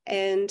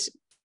 and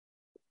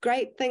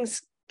great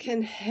things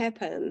can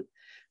happen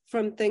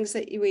from things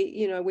that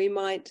we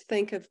might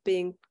think of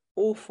being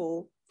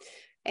awful.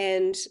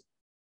 And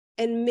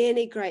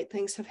many great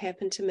things have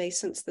happened to me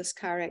since this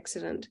car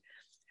accident,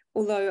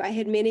 although I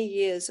had many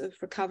years of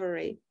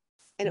recovery,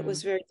 and it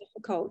was very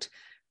difficult,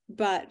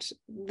 but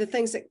the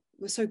things that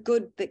were so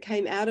good that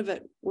came out of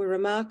it were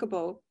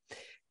remarkable.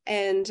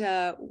 And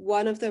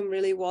one of them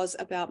really was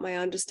about my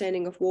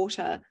understanding of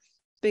water,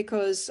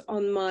 because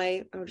on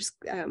my, I'll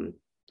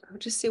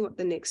just see what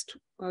the next,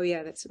 oh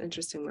yeah, that's an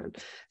interesting one.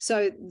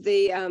 So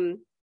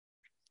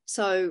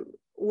so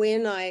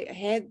when I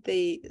had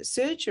the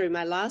surgery,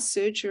 my last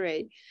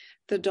surgery,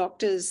 the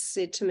doctors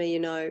said to me,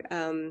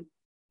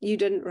 you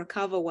didn't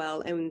recover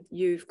well, and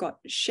you've got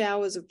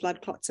showers of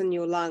blood clots in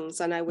your lungs.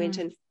 And I went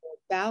in for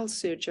bowel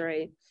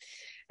surgery,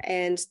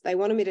 and they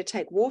wanted me to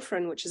take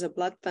warfarin, which is a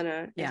blood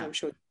thinner, as I'm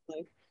sure you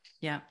know.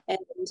 Yeah.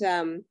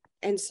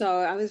 And so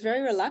I was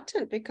very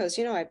reluctant because,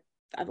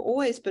 I've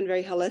always been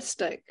very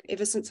holistic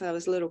ever since I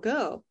was a little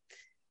girl.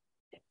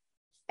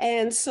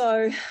 And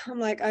so I'm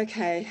like,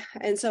 okay.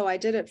 And so I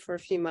did it for a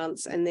few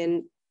months, and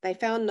then they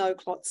found no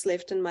clots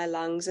left in my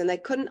lungs, and they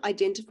couldn't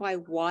identify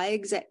why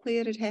exactly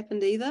it had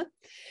happened either.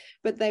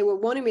 But they were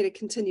wanting me to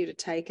continue to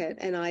take it.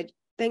 And I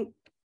think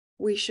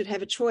we should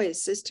have a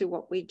choice as to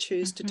what we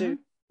choose to do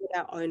with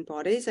our own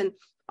bodies. And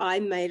I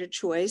made a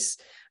choice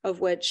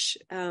of which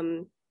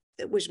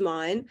it was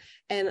mine.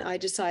 And I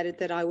decided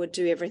that I would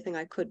do everything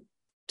I could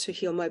to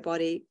heal my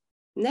body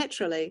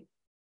naturally.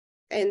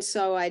 And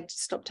so I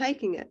stopped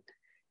taking it.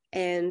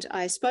 And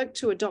I spoke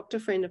to a doctor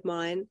friend of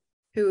mine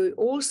who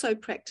also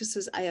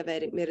practices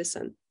Ayurvedic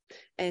medicine.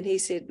 And he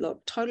said,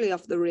 look, totally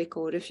off the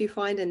record, if you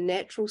find a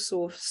natural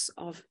source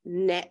of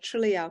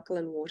naturally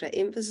alkaline water,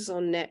 emphasis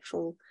on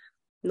natural,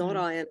 not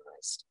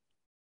ionized,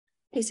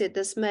 he said,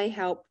 this may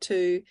help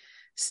to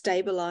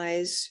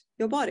stabilize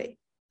your body.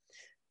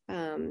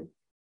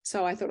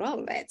 So I thought,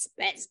 oh,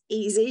 that's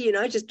easy, you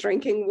know, just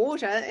drinking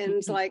water. And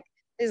it's like,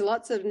 there's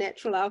lots of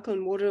natural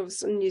alkaline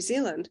waters in New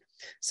Zealand.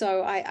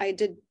 So I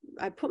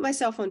put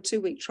myself on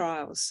 2-week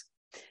trials.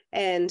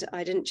 And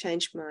I didn't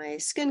change my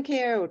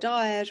skincare or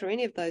diet or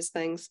any of those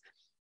things.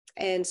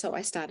 And so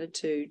I started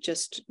to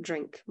just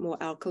drink more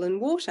alkaline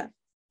water.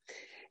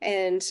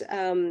 And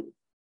no,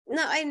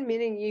 I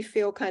mean, you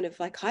feel kind of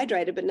like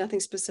hydrated, but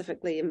nothing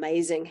specifically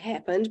amazing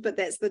happened. But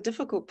that's the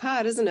difficult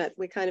part, isn't it?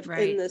 We're kind of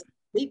in this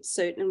deep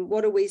suit, and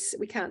what do we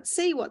can't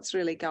see what's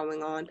really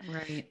going on.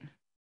 Right.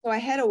 So I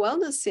had a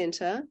wellness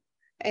center,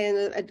 and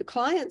a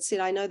client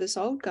said, I know this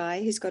old guy,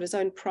 he's got his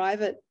own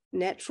private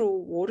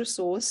natural water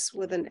source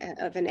with an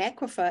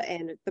aquifer,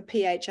 and the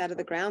pH out of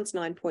the ground's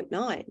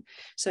 9.9.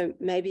 So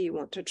maybe you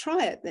want to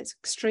try it. That's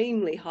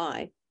extremely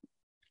high.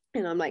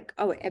 And I'm like,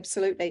 oh,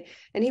 absolutely.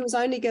 And he was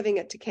only giving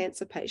it to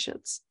cancer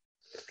patients.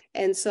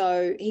 And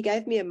so he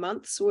gave me a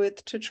month's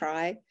worth to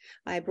try.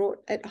 I brought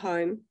it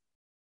home,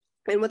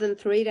 and within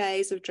 3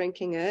 days of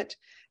drinking it,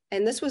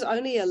 and this was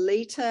only a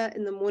liter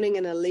in the morning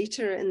and a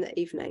liter in the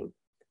evening,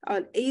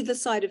 on either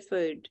side of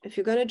food. If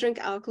you're going to drink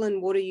alkaline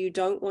water, you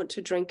don't want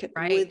to drink it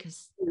with,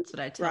 because that's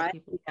what I tell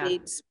people. Yeah.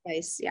 Need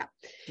space. Yeah.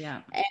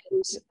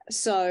 And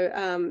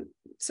so,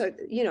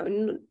 you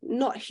know,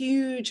 not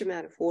huge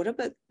amount of water,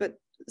 but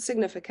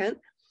significant.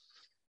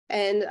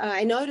 And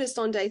I noticed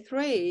on day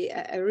 3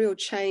 a real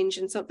change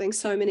in something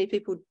so many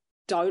people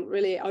don't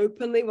really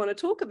openly want to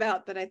talk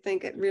about, but I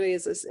think it really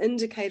is this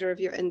indicator of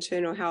your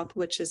internal health,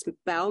 which is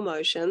bowel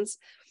motions.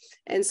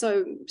 And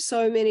so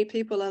many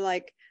people are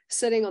like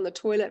sitting on the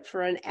toilet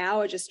for an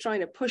hour just trying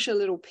to push a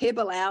little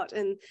pebble out,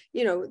 and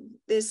you know,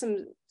 there's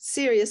some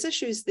serious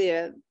issues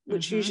there,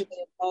 which usually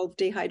involve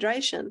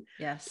dehydration.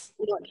 Yes.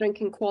 You're not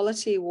drinking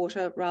quality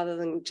water rather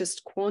than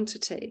just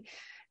quantity.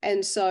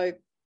 And so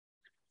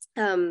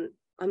I'm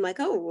like,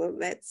 oh, well,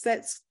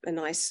 that's a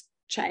nice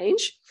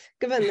change,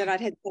 given that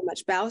I'd had so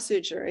much bowel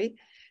surgery.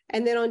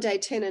 And then on day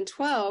 10 and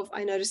 12,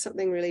 I noticed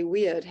something really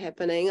weird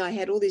happening. I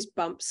had all these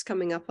bumps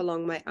coming up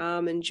along my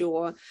arm and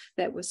jaw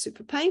that were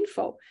super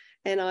painful.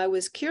 And I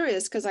was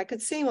curious because I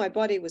could see my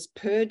body was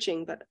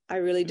purging, but I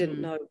really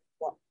didn't know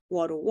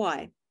what or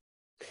why.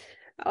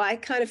 I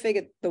kind of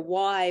figured the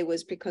why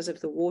was because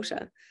of the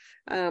water.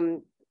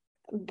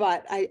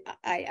 But I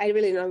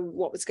really didn't know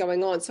what was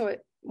going on. So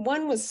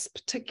one was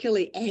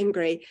particularly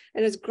angry,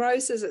 and as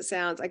gross as it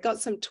sounds, I got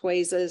some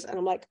tweezers and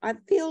I'm like, it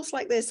feels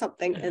like there's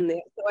something in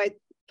there. So I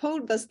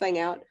pulled this thing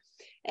out,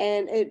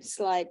 and it's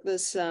like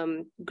this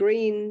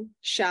green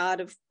shard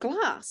of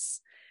glass.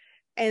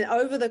 And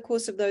over the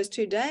course of those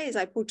 2 days,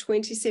 I pulled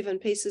 27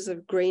 pieces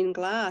of green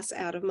glass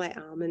out of my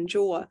arm and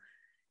jaw.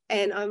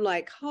 And I'm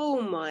like, oh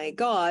my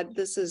God,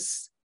 this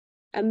is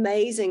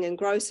amazing and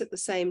gross at the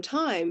same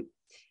time.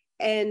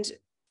 And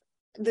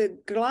the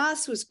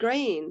glass was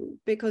green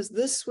because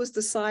this was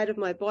the side of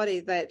my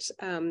body that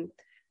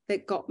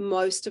got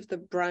most of the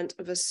brunt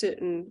of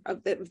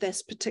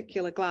this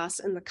particular glass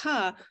in the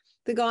car.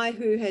 The guy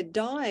who had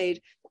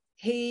died,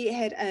 he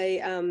had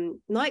a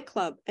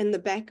nightclub. In the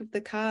back of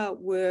the car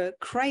were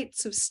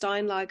crates of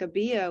Steinlager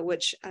beer,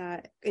 which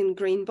are in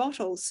green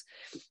bottles.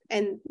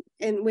 And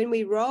when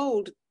we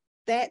rolled,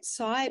 that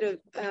side of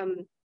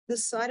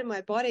this side of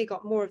my body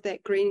got more of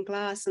that green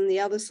glass, and the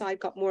other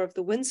side got more of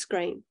the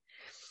windscreen.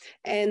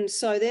 And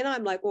so then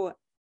I'm like, well,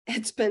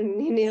 it's been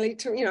nearly,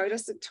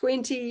 just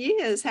 20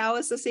 years. How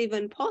is this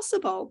even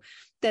possible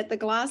that the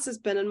glass has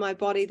been in my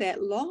body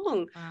that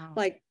long?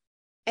 Wow.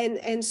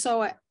 And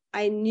so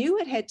I knew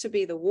it had to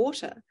be the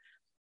water.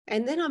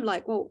 And then I'm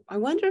like, well, I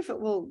wonder if it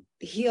will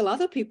heal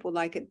other people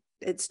like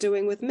it's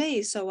doing with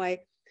me. So I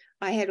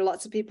had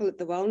lots of people at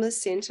the wellness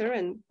center,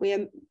 and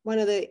one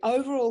of the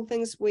overall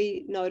things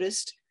we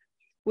noticed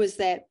was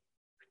that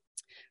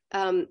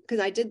because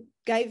I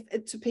gave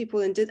it to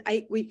people and did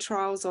 8-week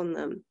trials on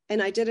them,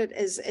 and I did it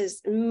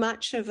as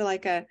much of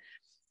like a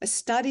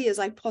study as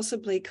I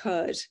possibly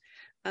could.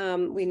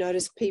 We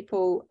noticed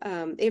people,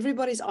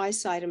 everybody's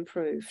eyesight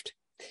improved.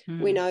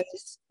 We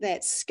noticed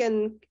that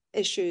skin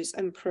issues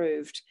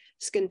improved,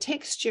 skin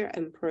texture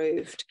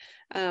improved.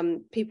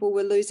 People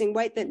were losing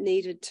weight that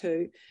needed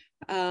to.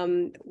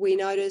 We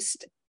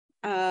noticed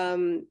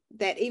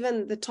that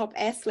even the top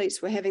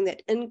athletes were having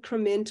that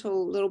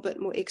incremental little bit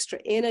more extra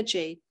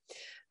energy.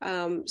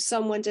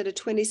 Someone did a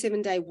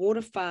 27-day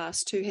water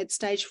fast who had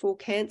stage 4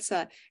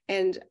 cancer,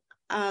 and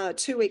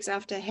 2 weeks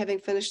after having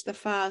finished the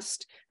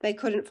fast, they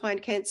couldn't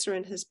find cancer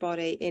in his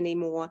body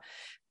anymore.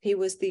 He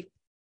was the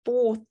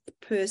 4th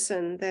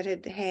person that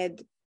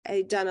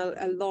had done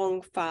a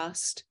long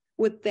fast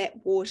with that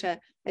water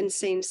and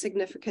seen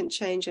significant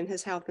change in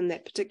his health in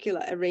that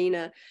particular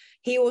arena.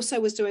 He also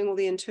was doing all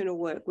the internal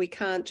work. We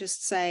can't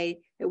just say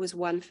it was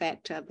one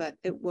factor, but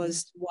it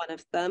was one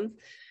of them.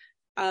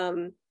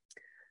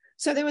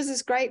 So there was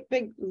this great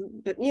big,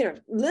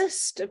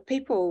 list of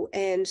people,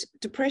 and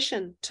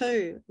depression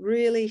too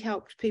really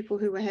helped people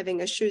who were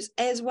having issues,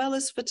 as well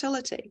as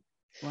fertility.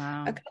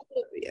 Wow.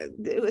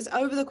 It was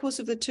over the course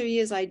of the 2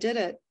 years I did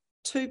it,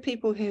 2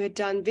 people who had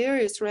done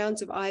various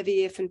rounds of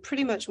IVF and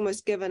pretty much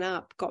almost given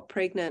up got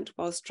pregnant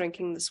whilst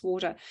drinking this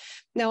water.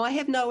 Now, I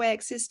have no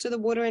access to the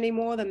water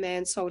anymore. The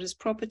man sold his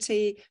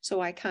property,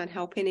 so I can't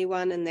help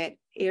anyone in that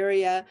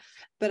area.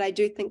 But I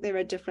do think there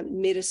are different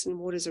medicine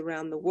waters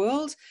around the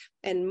world,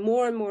 and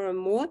more and more and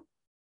more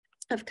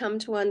I've come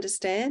to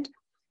understand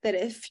that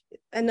if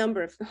a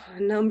number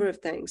of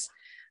things,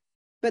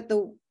 but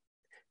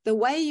the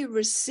way you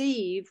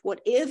receive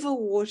whatever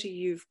water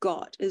you've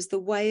got is the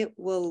way it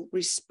will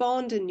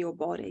respond in your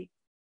body.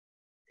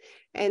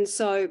 And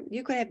so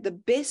you could have the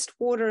best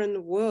water in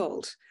the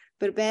world,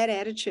 but a bad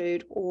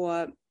attitude,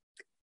 or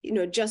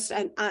just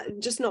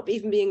not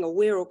even being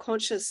aware or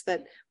conscious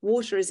that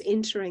water is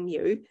entering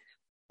you.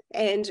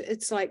 And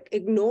it's like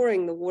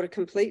ignoring the water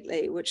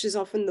completely, which is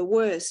often the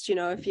worst.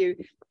 If you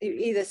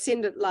either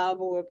send it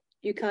love, or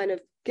you kind of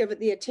give it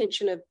the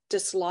attention of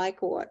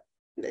dislike, or,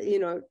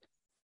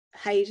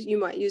 hate, you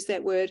might use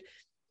that word,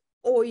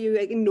 or you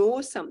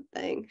ignore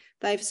something.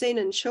 They've seen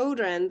in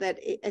children that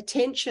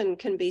attention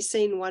can be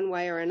seen one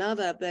way or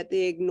another, but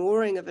the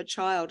ignoring of a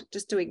child,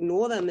 just to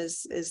ignore them,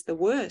 is the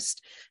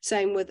worst.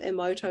 Same with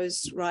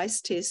Emoto's rice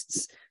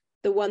tests.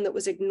 The one that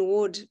was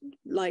ignored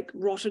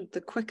rotted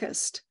the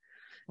quickest.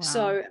 Wow.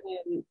 So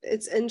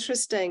it's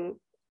interesting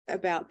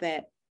about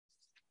that.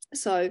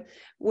 So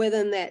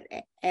within that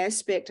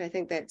aspect, I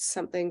think that's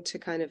something to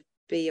kind of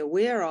be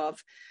aware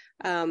of.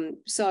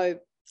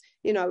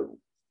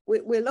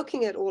 We're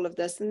looking at all of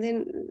this, and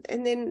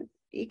then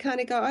you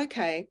kind of go,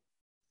 okay,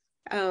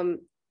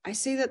 I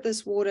see that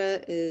this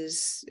water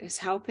is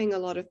helping a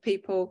lot of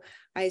people.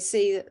 I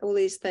see that all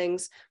these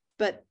things,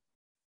 but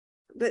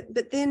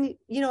then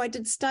I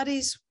did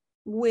studies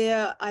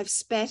where I've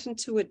spat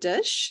into a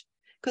dish,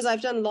 because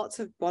I've done lots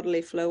of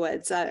bodily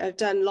fluids. I've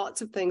done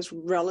lots of things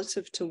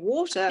relative to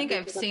water. I think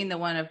I've seen the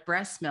one of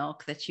breast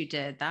milk that you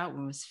did. That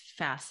one was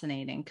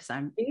fascinating, because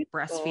I'm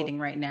breastfeeding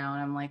right now,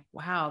 and I'm like,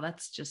 wow,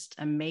 that's just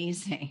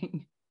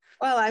amazing.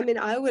 Well, I mean,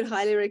 I would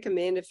highly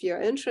recommend, if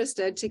you're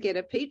interested, to get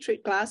a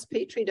glass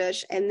petri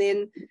dish, and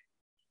then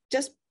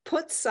just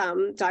put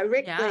some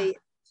directly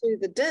to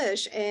the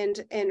dish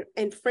and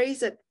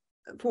freeze it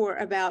for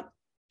about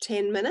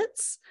 10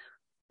 minutes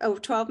or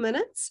 12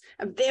 minutes,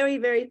 a very,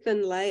 very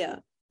thin layer.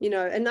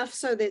 Enough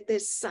so that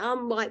there's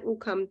some light will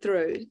come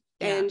through,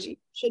 and you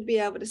should be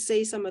able to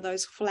see some of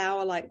those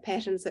flower-like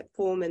patterns that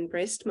form in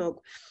breast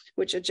milk,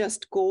 which are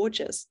just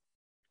gorgeous.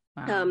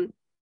 Wow.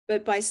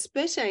 But by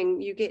spitting,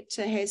 you get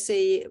to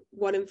see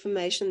what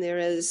information there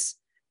is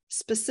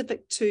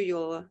specific to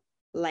your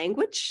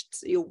language,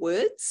 your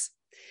words.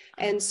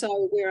 And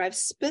so where I've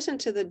spit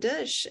into the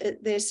dish,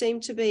 there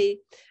seem to be,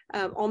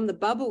 on the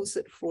bubbles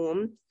that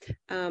form,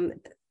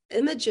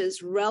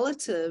 images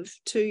relative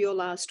to your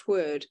last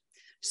word.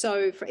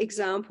 So, for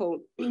example,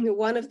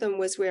 one of them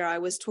was where I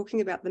was talking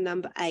about the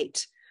number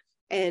 8.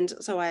 And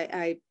so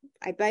I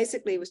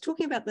basically was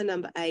talking about the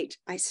number 8.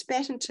 I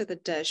spat into the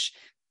dish,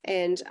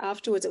 and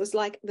afterwards it was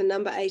like the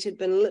number 8 had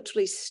been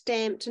literally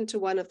stamped into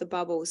one of the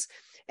bubbles.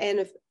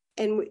 And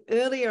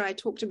earlier I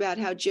talked about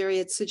how Jerry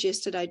had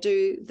suggested I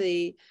do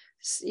the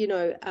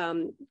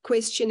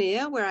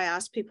questionnaire where I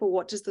ask people,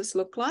 what does this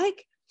look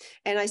like?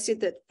 And I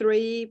said that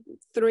three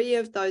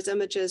of those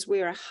images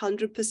where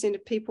 100%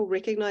 of people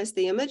recognize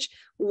the image,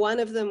 one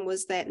of them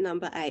was that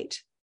number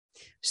 8.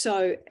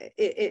 So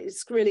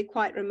it's really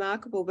quite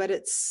remarkable, but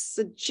it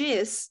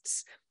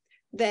suggests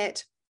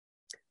that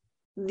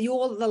the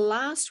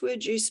last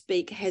word you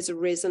speak has a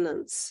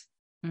resonance.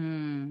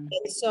 And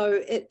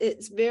so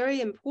it's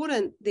very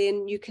important.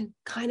 Then you can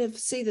kind of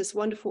see this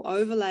wonderful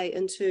overlay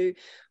into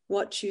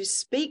what you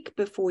speak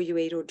before you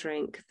eat or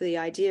drink, the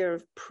idea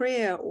of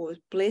prayer or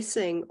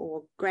blessing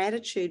or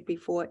gratitude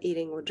before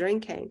eating or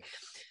drinking.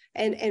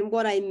 And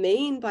what I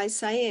mean by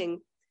saying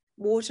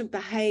water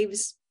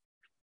behaves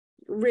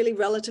really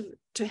relative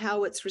to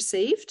how it's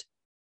received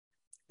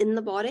in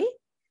the body.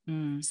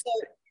 So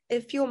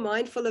if you're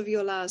mindful of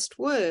your last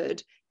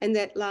word, and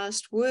that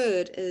last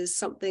word is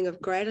something of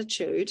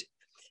gratitude,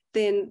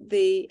 then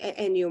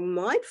and you're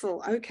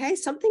mindful, okay,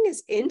 something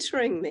is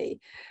entering me.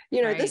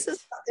 Right. This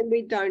is something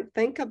we don't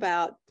think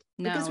about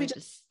because we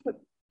just put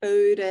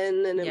food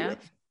in.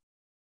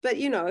 But,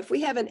 if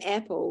we have an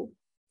apple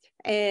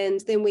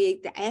and then we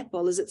eat the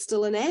apple, is it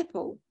still an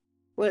apple?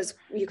 well,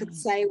 you could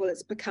say, well,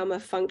 it's become a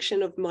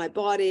function of my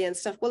body and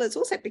stuff. Well, it's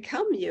also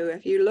become you.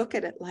 If you look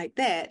at it like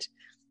that,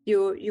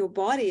 your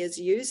body is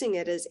using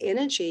it as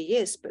energy,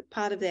 yes, but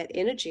part of that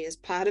energy is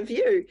part of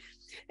you.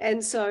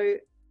 And so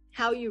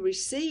how you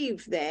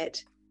receive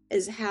that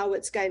is how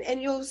it's going.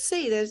 And you'll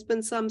see there's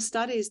been some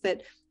studies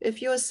that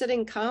if you're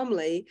sitting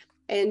calmly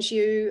and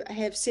you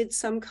have said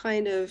some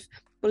kind of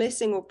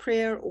blessing or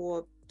prayer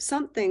or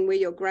something where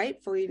you're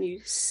grateful, and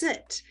you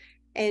sit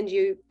and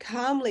you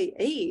calmly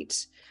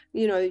eat,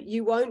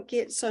 you won't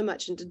get so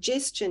much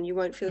indigestion, you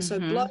won't feel so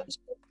bloated,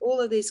 all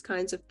of these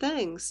kinds of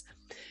things.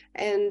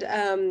 And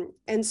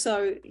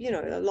so,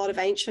 a lot of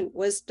ancient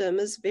wisdom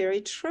is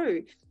very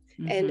true.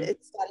 And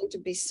it's starting to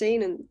be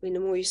seen, and the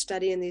more you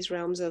study in these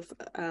realms of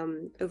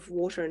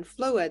water and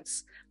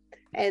fluids.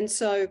 And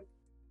so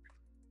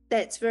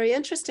that's very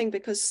interesting,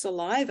 because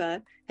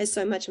saliva has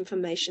so much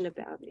information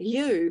about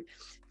you.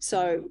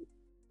 So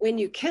when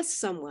you kiss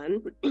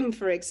someone,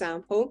 for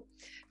example,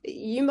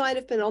 you might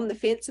have been on the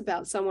fence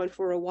about someone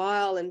for a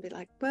while and be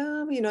like,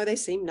 well, they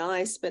seem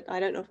nice, but I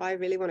don't know if I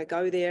really want to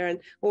go there, and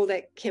all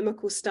that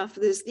chemical stuff.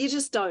 You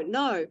just don't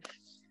know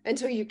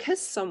until you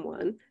kiss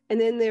someone. And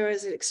then there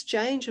is an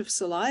exchange of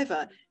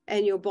saliva,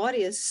 and your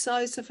body is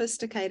so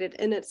sophisticated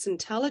in its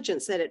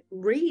intelligence that it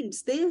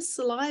reads their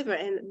saliva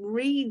and it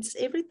reads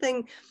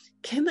everything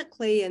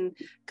chemically and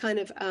kind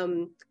of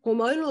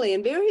hormonally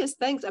and various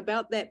things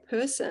about that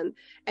person.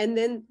 And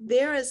then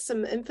there is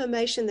some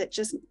information that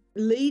just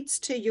leads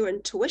to your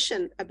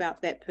intuition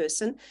about that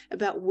person,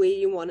 about where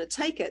you want to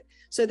take it.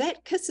 So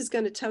that kiss is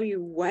going to tell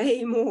you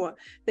way more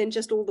than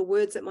just all the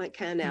words that might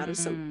come out of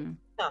something.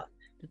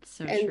 That's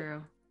so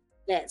true.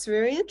 That's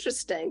very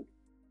interesting.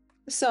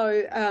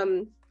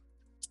 So,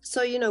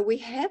 we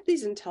have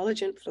these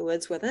intelligent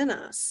fluids within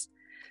us.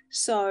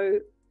 So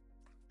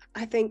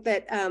I think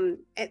that, and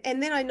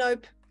then I know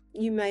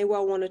you may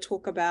well want to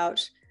talk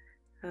about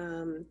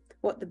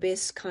what the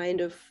best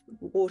kind of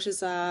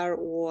waters are,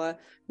 or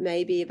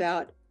maybe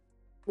about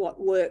what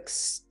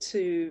works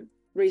to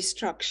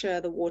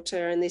restructure the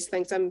water and these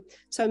things.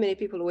 So many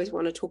people always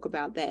want to talk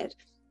about that.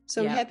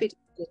 So I'm happy to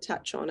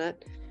touch on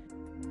it.